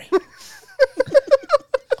wizard, Harry.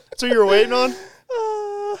 That's what you were waiting on?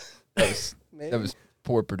 That was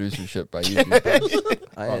poor producership by you. Dude.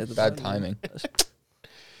 I Oh, had the bad button. timing.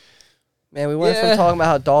 Man, we went Yeah. from talking about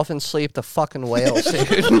how dolphins sleep to fucking whales,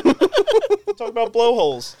 dude. Talk about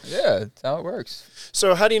blowholes. Yeah, that's how it works.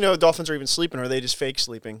 So how do you know dolphins are even sleeping, or are they just fake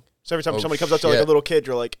sleeping? So every time Oh, somebody comes up to like a shit. little kid,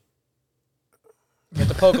 you're like, You have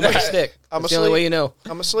to poke him with a stick. I'm That's the only asleep. way you know.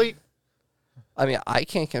 I'm asleep. I mean, I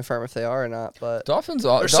can't confirm if they are or not, but Dolphins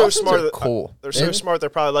are They're so dolphins smart are that- cool. They're so smart, they're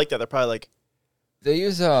probably like that. They're probably like, They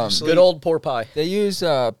use Good old poor pie. they use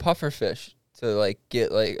pufferfish to like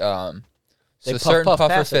get like They so puff, certain puff,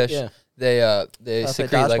 puffer pass it, fish yeah. they Play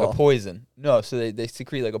secrete like a dodgeball. poison. No, so they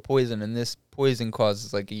secrete like a poison, and this poison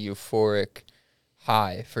causes like a euphoric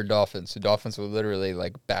high for dolphins. So dolphins will literally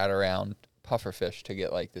like bat around pufferfish to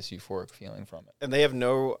get like this euphoric feeling from it. and they have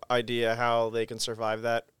no idea how they can survive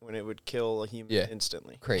that when it would kill a human Yeah.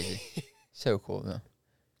 instantly. Crazy. So cool though.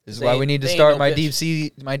 This is They why ain't- we need to they ain't start no my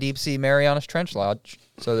bitch. deep sea Marianas Trench Lodge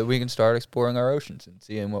so that we can start exploring our oceans and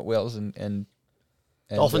seeing what whales and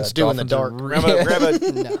Dolphins do in the dolphins are dark. We have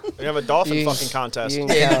a, no. we have a dolphin You- fucking contest. You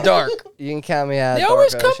can Yeah, in the count, dark. you can count me out. They of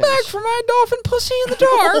always dark come oceans. back for my dolphin pussy in the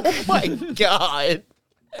dark. Oh my god.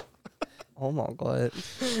 Oh my god.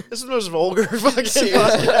 This is the most vulgar fucking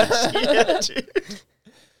podcast yet, dude.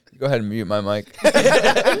 Go ahead and mute my mic.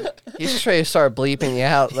 He's just ready to start bleeping you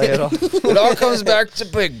out. Like, It all comes back to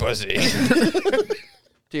big pussy. dude,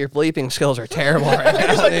 your bleeping skills are terrible right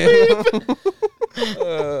now.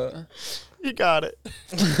 Dude. You got it.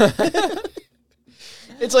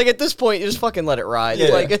 It's like at this point, you just fucking let it ride. Yeah.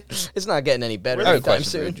 Like it's not getting any better I have a anytime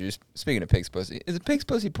question for you, soon. Juice. Speaking of pig's pussy, is a pig's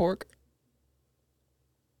pussy pork?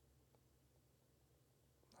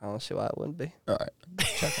 I don't see why it wouldn't be. All right,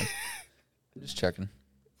 checking. Just checking.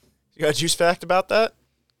 You got a juice fact about that?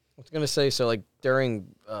 I was gonna say so. Like during,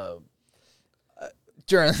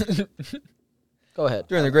 During go ahead.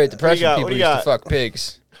 during the Great Depression, got? people What do used you to fuck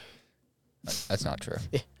pigs. That's not true.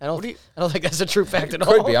 I don't think that's a true fact at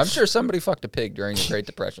all. Could be. I'm sure somebody fucked a pig during the Great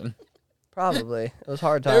Depression. Probably. It was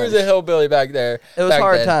hard There times. was a hillbilly back there. It was back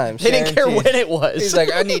hard then. times. They didn't care guaranteed. when it was. He's like,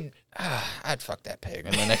 I'd fuck that pig,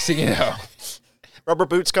 and the next thing you know, Rubber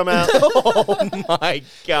boots come out. oh my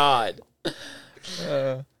god.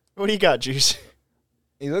 What do you got, juice?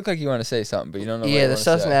 you look like you want to say something, but you don't know. what Yeah, you this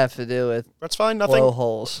wanna doesn't say. have to do with That's fine. Nothing.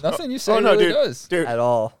 blowholes Nothing you say Oh no, really dude. does. Dude. at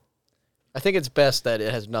all. I think it's best that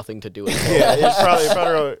it has nothing to do with it. Yeah, it's probably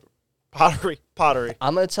pottery.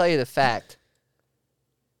 I'm gonna tell you the fact,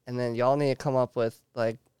 and then y'all need to come up with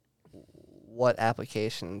like what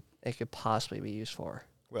application it could possibly be used for.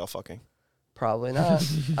 Well, fucking. Probably not.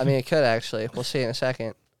 I mean, it could actually. We'll see in a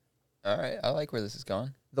second. All right, I like where this is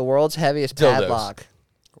going. The world's heaviest Dildos. padlock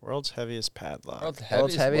World's heaviest padlock. World's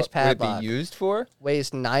heaviest what would padlock. it be used for?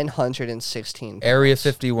 weighs 916 pounds. Area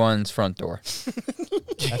 51's front door.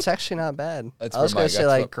 That's actually not bad. That's I was where my gonna say guts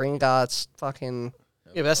like look. Green Gots. Fucking.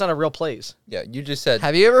 Yeah, but that's not a real place. Yeah, you just said.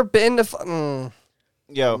 Have you ever been to?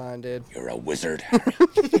 Yo. Come on, dude. You're a wizard, Harry.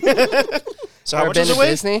 So how Ever much been does to it weigh?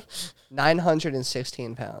 Disney?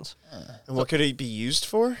 916 pounds. And what could it be used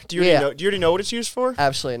for? Do you Yeah. already know what it's used for?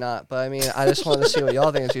 Absolutely not. But I mean, I just wanted to see what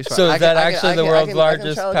y'all think it's used for. So I is can- that I can- actually I the can- I world's can- I can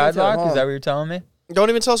largest try to look into it. padlock? Hold Is that on. what you're telling me? Don't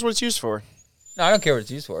even tell us what it's used for. No, I don't care what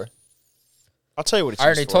it's used for. I'll tell you what it's I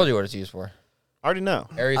already used for. told you what it's used for. I already know.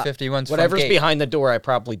 Area 51's front Whatever's gate. behind the door, I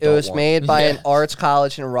probably It don't was want. made by an Yeah. arts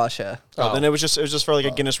college in Russia. Oh, then it was just for like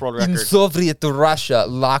a Guinness World In Record. Soviet Russia,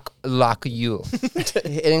 lock you.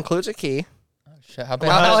 It includes a key. Shit, how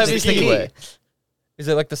How does heavy is the key key? weigh? Is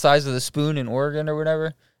it like the size of the spoon in Oregon or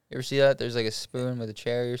whatever? You ever see that? There's like a spoon with a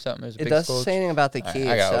cherry or something. There's a It big doesn't skull. say anything about the All key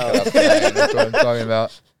right, I gotta itself. look it up. That's what I'm talking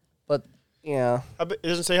about. But Yeah. It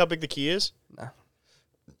doesn't say how big the key is? No.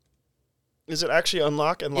 Is it actually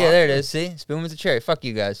unlock and lock? Yeah, there it is. See? Spoon with a cherry. Fuck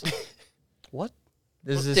you guys. What?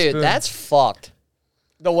 This is a Dude, spoon. that's fucked.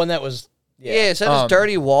 The one that was. Yeah, is that just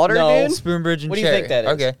dirty water, no. dude? Spoon Bridge and What do you cherry. think that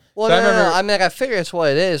is? Okay. Well, So no, no, remember, I mean, like, I figure it's what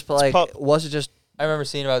it is, but like, pop- was it just? I remember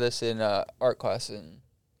seeing about this in art class in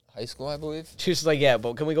high school, I believe. She was like, yeah,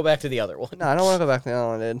 but can we go back to the other one? No, I don't want to go back to the other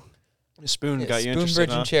one, dude. The spoon Yeah, got you spoon interested, bridge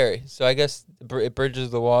huh? and cherry. So I guess it bridges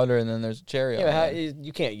the water, and then there's a cherry Yeah, on but how, it.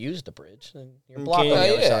 you can't use the bridge. You're You blocked on can't.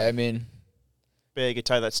 the other Yeah, side. I mean, Big, you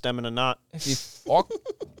tie that stem in a knot. if you walk,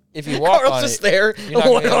 on Carl's it, just there, you're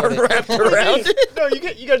not one gonna arm be able to- wrapped around it. No,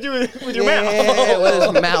 you got to do it with your Yeah, mouth.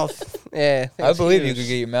 with his mouth. Yeah, I believe you could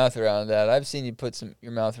get your mouth around that. I've seen you put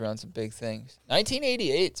your mouth around some big things.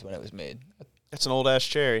 1988 is when it was made. That's an old ass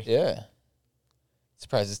cherry. Yeah.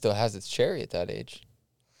 Surprised it still has its cherry at that age.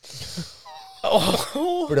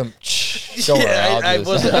 Oh, But yeah, I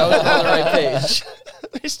wasn't on the right page.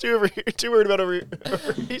 He's too worried about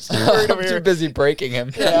he's too worried over I'm too here. busy breaking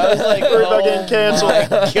him. Yeah, I was like, Worried about getting canceled.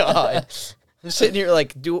 my God. I'm sitting here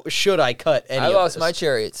like, should I cut any I of lost this? my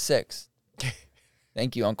cherry at 6.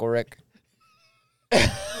 Thank you, Uncle Rick.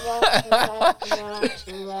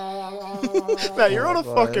 Matt, you're on a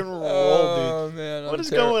fucking roll, Oh man, What is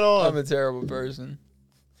going on? I'm a terrible person.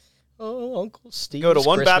 Oh, Uncle Steve. Go to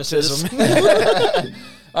one baptism.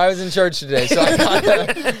 I was in church today, so I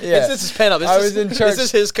kinda, yeah. This is pen up. I was in church This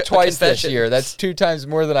is his twice confession. this year. That's 2 times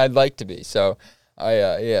more than I'd like to be. So, I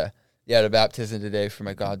had a baptism today for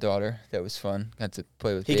my goddaughter. That was fun. Got to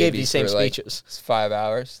play with. He babies gave these same for like speeches. 5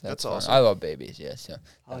 hours. That's fun. awesome. I love babies. Yeah, so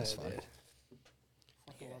that was fun.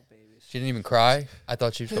 She didn't even cry. I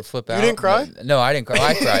thought she was gonna flip out. didn't cry? No, I didn't cry.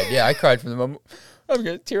 I cried. Yeah, I cried from the moment. I'm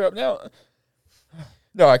gonna tear up now.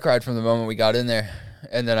 No, I cried from the moment we got in there,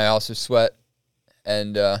 and then I also sweat,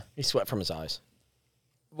 and He sweat from his eyes.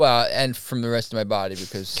 well, and from the rest of my body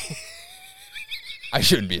because I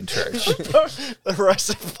shouldn't be in church. The rest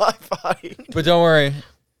of my body. But don't worry,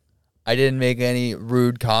 I didn't make any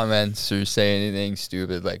rude comments or say anything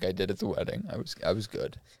stupid like I did at the wedding. I was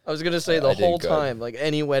good. I was gonna say I the did whole good. time, like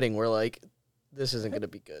any wedding, we're like, this isn't gonna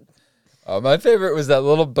be good. My favorite was that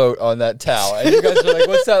little boat on that towel. And you guys were like,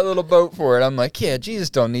 what's that little boat for? And I'm like, yeah, Jesus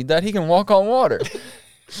don't need that. He can walk on water.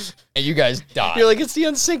 And you guys died. You're like, it's the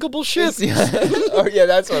unsinkable ship. Oh, yeah,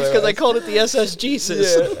 that's what it was. Because I called it the SS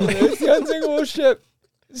Jesus. Yeah, it's the unsinkable ship.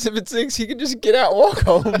 If it sinks, he can just get out and walk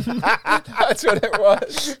home. That's what it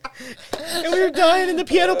was. And we were dying, and the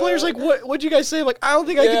piano player's like, what'd you guys say? I'm like, I don't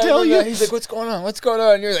think I Yeah, can tell remember you. that. He's like, what's going on? What's going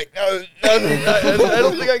on? And you're like, no, I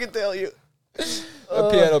don't think I can tell you. A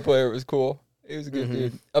piano player was cool. He was a good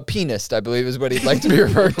dude. A pianist, I believe, is what he'd like to be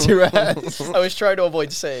referred to as. I was trying to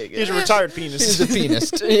avoid saying He's it. a retired penis. He's a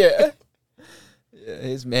pianist. Yeah. Yeah,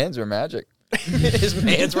 his hands were magic. His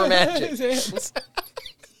mans were magic. His hands.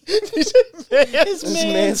 His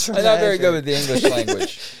mans. I'm not very good with the English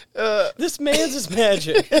language. This man's is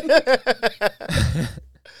magic.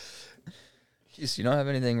 Jeez, you don't have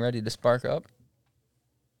anything ready to spark up?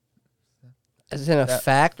 Is it a That-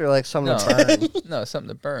 fact or like something No, to burn? no, something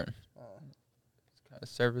to burn. What kind of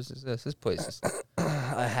service is this? This place is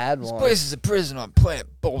I had one. is a prison on planet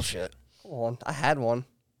bullshit. Hold on. I had one.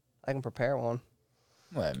 I can prepare one.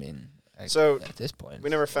 Well, I mean, So, at this point, We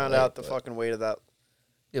never it's found late, out the but- fucking weight of that.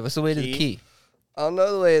 Yeah, what's the weight of the Key? key? I don't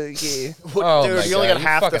know the way of the key. Oh Dude, my you only God, got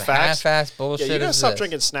half the fucking facts. Half-ass bullshit. Yeah, you gotta is stop this?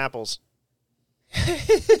 drinking Snapples.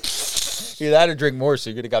 Either that or drink more, so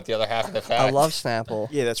you could have got the other half of the facts. I love Snapple.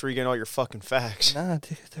 Yeah, that's where you get all your fucking facts. Nah,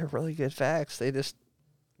 dude, they're really good facts. They just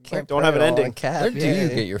can't Don't put have it an all in ending. cap. Where do Yeah, you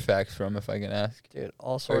get your facts from, if I can ask? dude?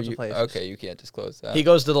 All Or sorts you- of places. Okay, you can't disclose that. He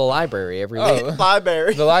goes to the library every week. Oh,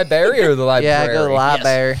 Library. the library or the library? Yeah, I go to the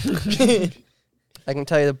library. I can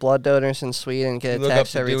tell you the blood donors in Sweden get a Look up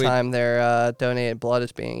text the every Dewey- time their donated blood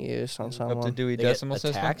is being used on Up to someone. Dewey They get Decimal a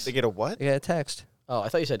System. tax? They get a what? They get a text. Oh, I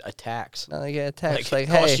thought you said a tax. No, they get a text Like,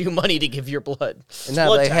 like, it costs hey, you money to give your blood. and not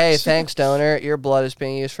blood like, hey, tax. thanks donor, your blood is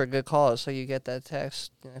being used for a good cause. So you get that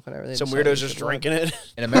text whenever they Some decide to weirdos use just your blood. drinking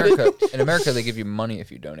it. In America, they give you money if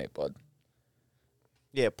you donate blood.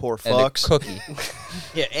 Yeah, poor And a fucks. cookie.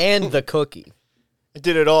 Yeah, and the cookie. I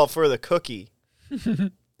did it all for the cookie.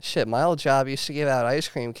 Shit, my old job used to give out ice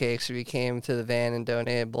cream cakes if you came to the van and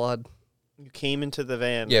donated blood. You came into the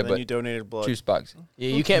van Yeah, and then but you donated blood. Juice box. Yeah,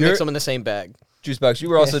 you can't You're- mix them in the same bag. Juice box. You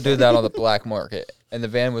were also doing that on the black market. And the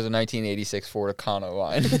van was a 1986 Ford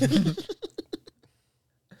Econoline.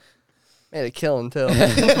 Made a killing too.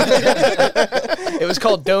 It was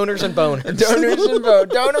called Donors and Boners.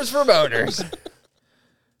 Donors for boners.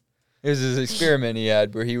 It was this experiment he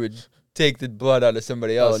had where he would take the blood out of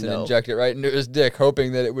somebody else Oh, and no. inject it right into his dick,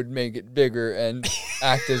 hoping that it would make it bigger and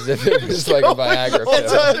act as if it was like a Viagra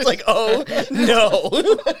pill. It's like, oh no.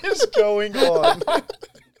 What is going on?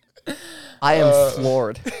 I am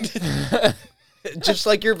floored. Just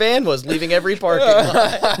like your van was, leaving every parking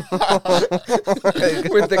lot.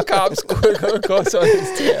 With the cops close on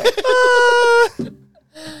his tail.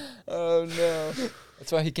 Oh no!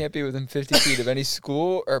 That's why he can't be within 50 feet of any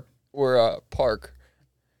school or park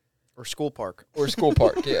Or school park. or school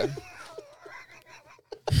park. Yeah.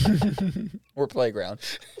 Or playground.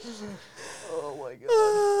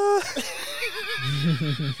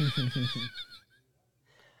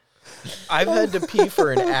 I've had to pee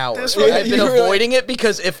for an hour. This And one- I've been you really- avoiding it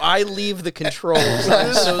because if I leave the controls,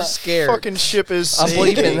 I'm so scared. Fucking ship is I'm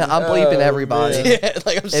sinking. bleeping everybody. Yeah,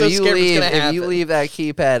 like I'm so If you scared leave, it's gonna if happen. you leave that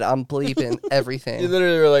keypad, I'm bleeping You everything.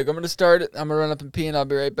 literally were like, "I'm gonna start it. I'm gonna run up and pee, and I'll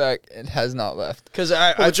be right back." It has not left. Because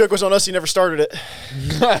Well, the joke was on us. He never started it.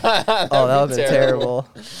 Oh, that would have been terrible.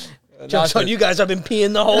 jokes on you guys. I've been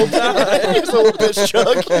peeing the whole time. His little bitch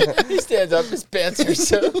chug. He stands up. His pants are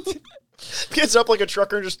soaked. Gets up like a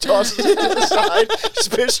trucker and just tosses it to the side.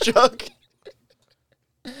 Just bitch chug.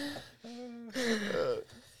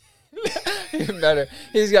 Even better.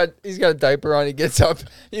 He's got a diaper on. He gets up,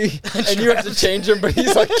 and you have to change him, but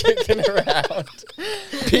he's like kicking around,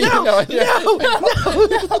 peeing on you.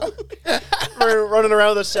 Running around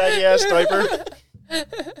with a saggy ass diaper.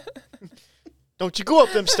 Don't you go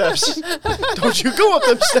up them steps. Don't you go up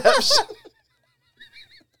them steps.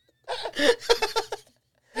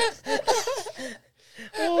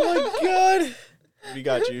 Oh my god. What do you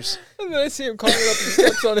got, Juice? And then I see him climbing up the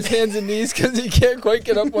steps on his hands and knees because he can't quite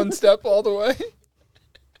get up one step all the way.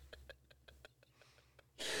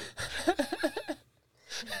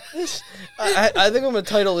 I think I'm gonna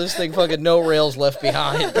title this thing fucking "No Rails Left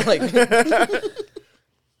Behind." Like,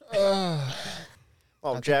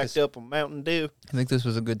 All jacked up on Mountain Dew. I think this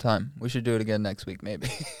was a good time. We should do it again next week, maybe.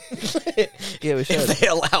 Yeah, we should. if they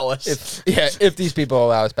allow us. If these people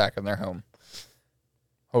allow us back in their home.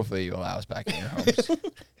 Hopefully you allow us back in your homes.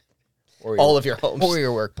 Or All of your homes. Or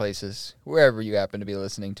your workplaces. Wherever you happen to be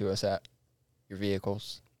listening to us at. Your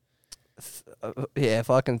vehicles. Yeah,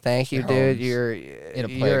 fucking thank you, Your dude. homes. You're In a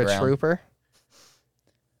you're a playground. trooper.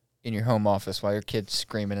 In your home office while your kid's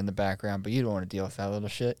screaming in the background, but you don't want to deal with that little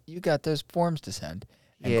shit. You got those forms to send.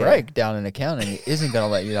 And Yeah. Greg down in accounting isn't going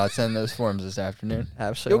to let you not send those forms this afternoon.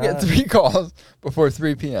 Absolutely. You'll get 3 calls before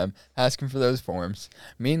 3 p.m. asking for those forms.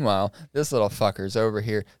 Meanwhile, this little fucker's over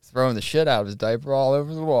here throwing the shit out of his diaper all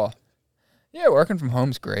over the wall. Yeah, working from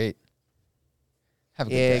home's great. Have a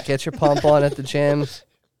good Yeah, day. get your pump on at the gym.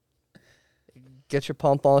 Get your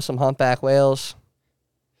pump on some humpback whales.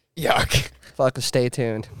 Yuck. Fucking stay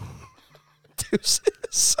tuned.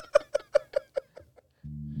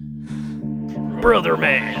 Brother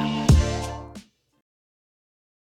man.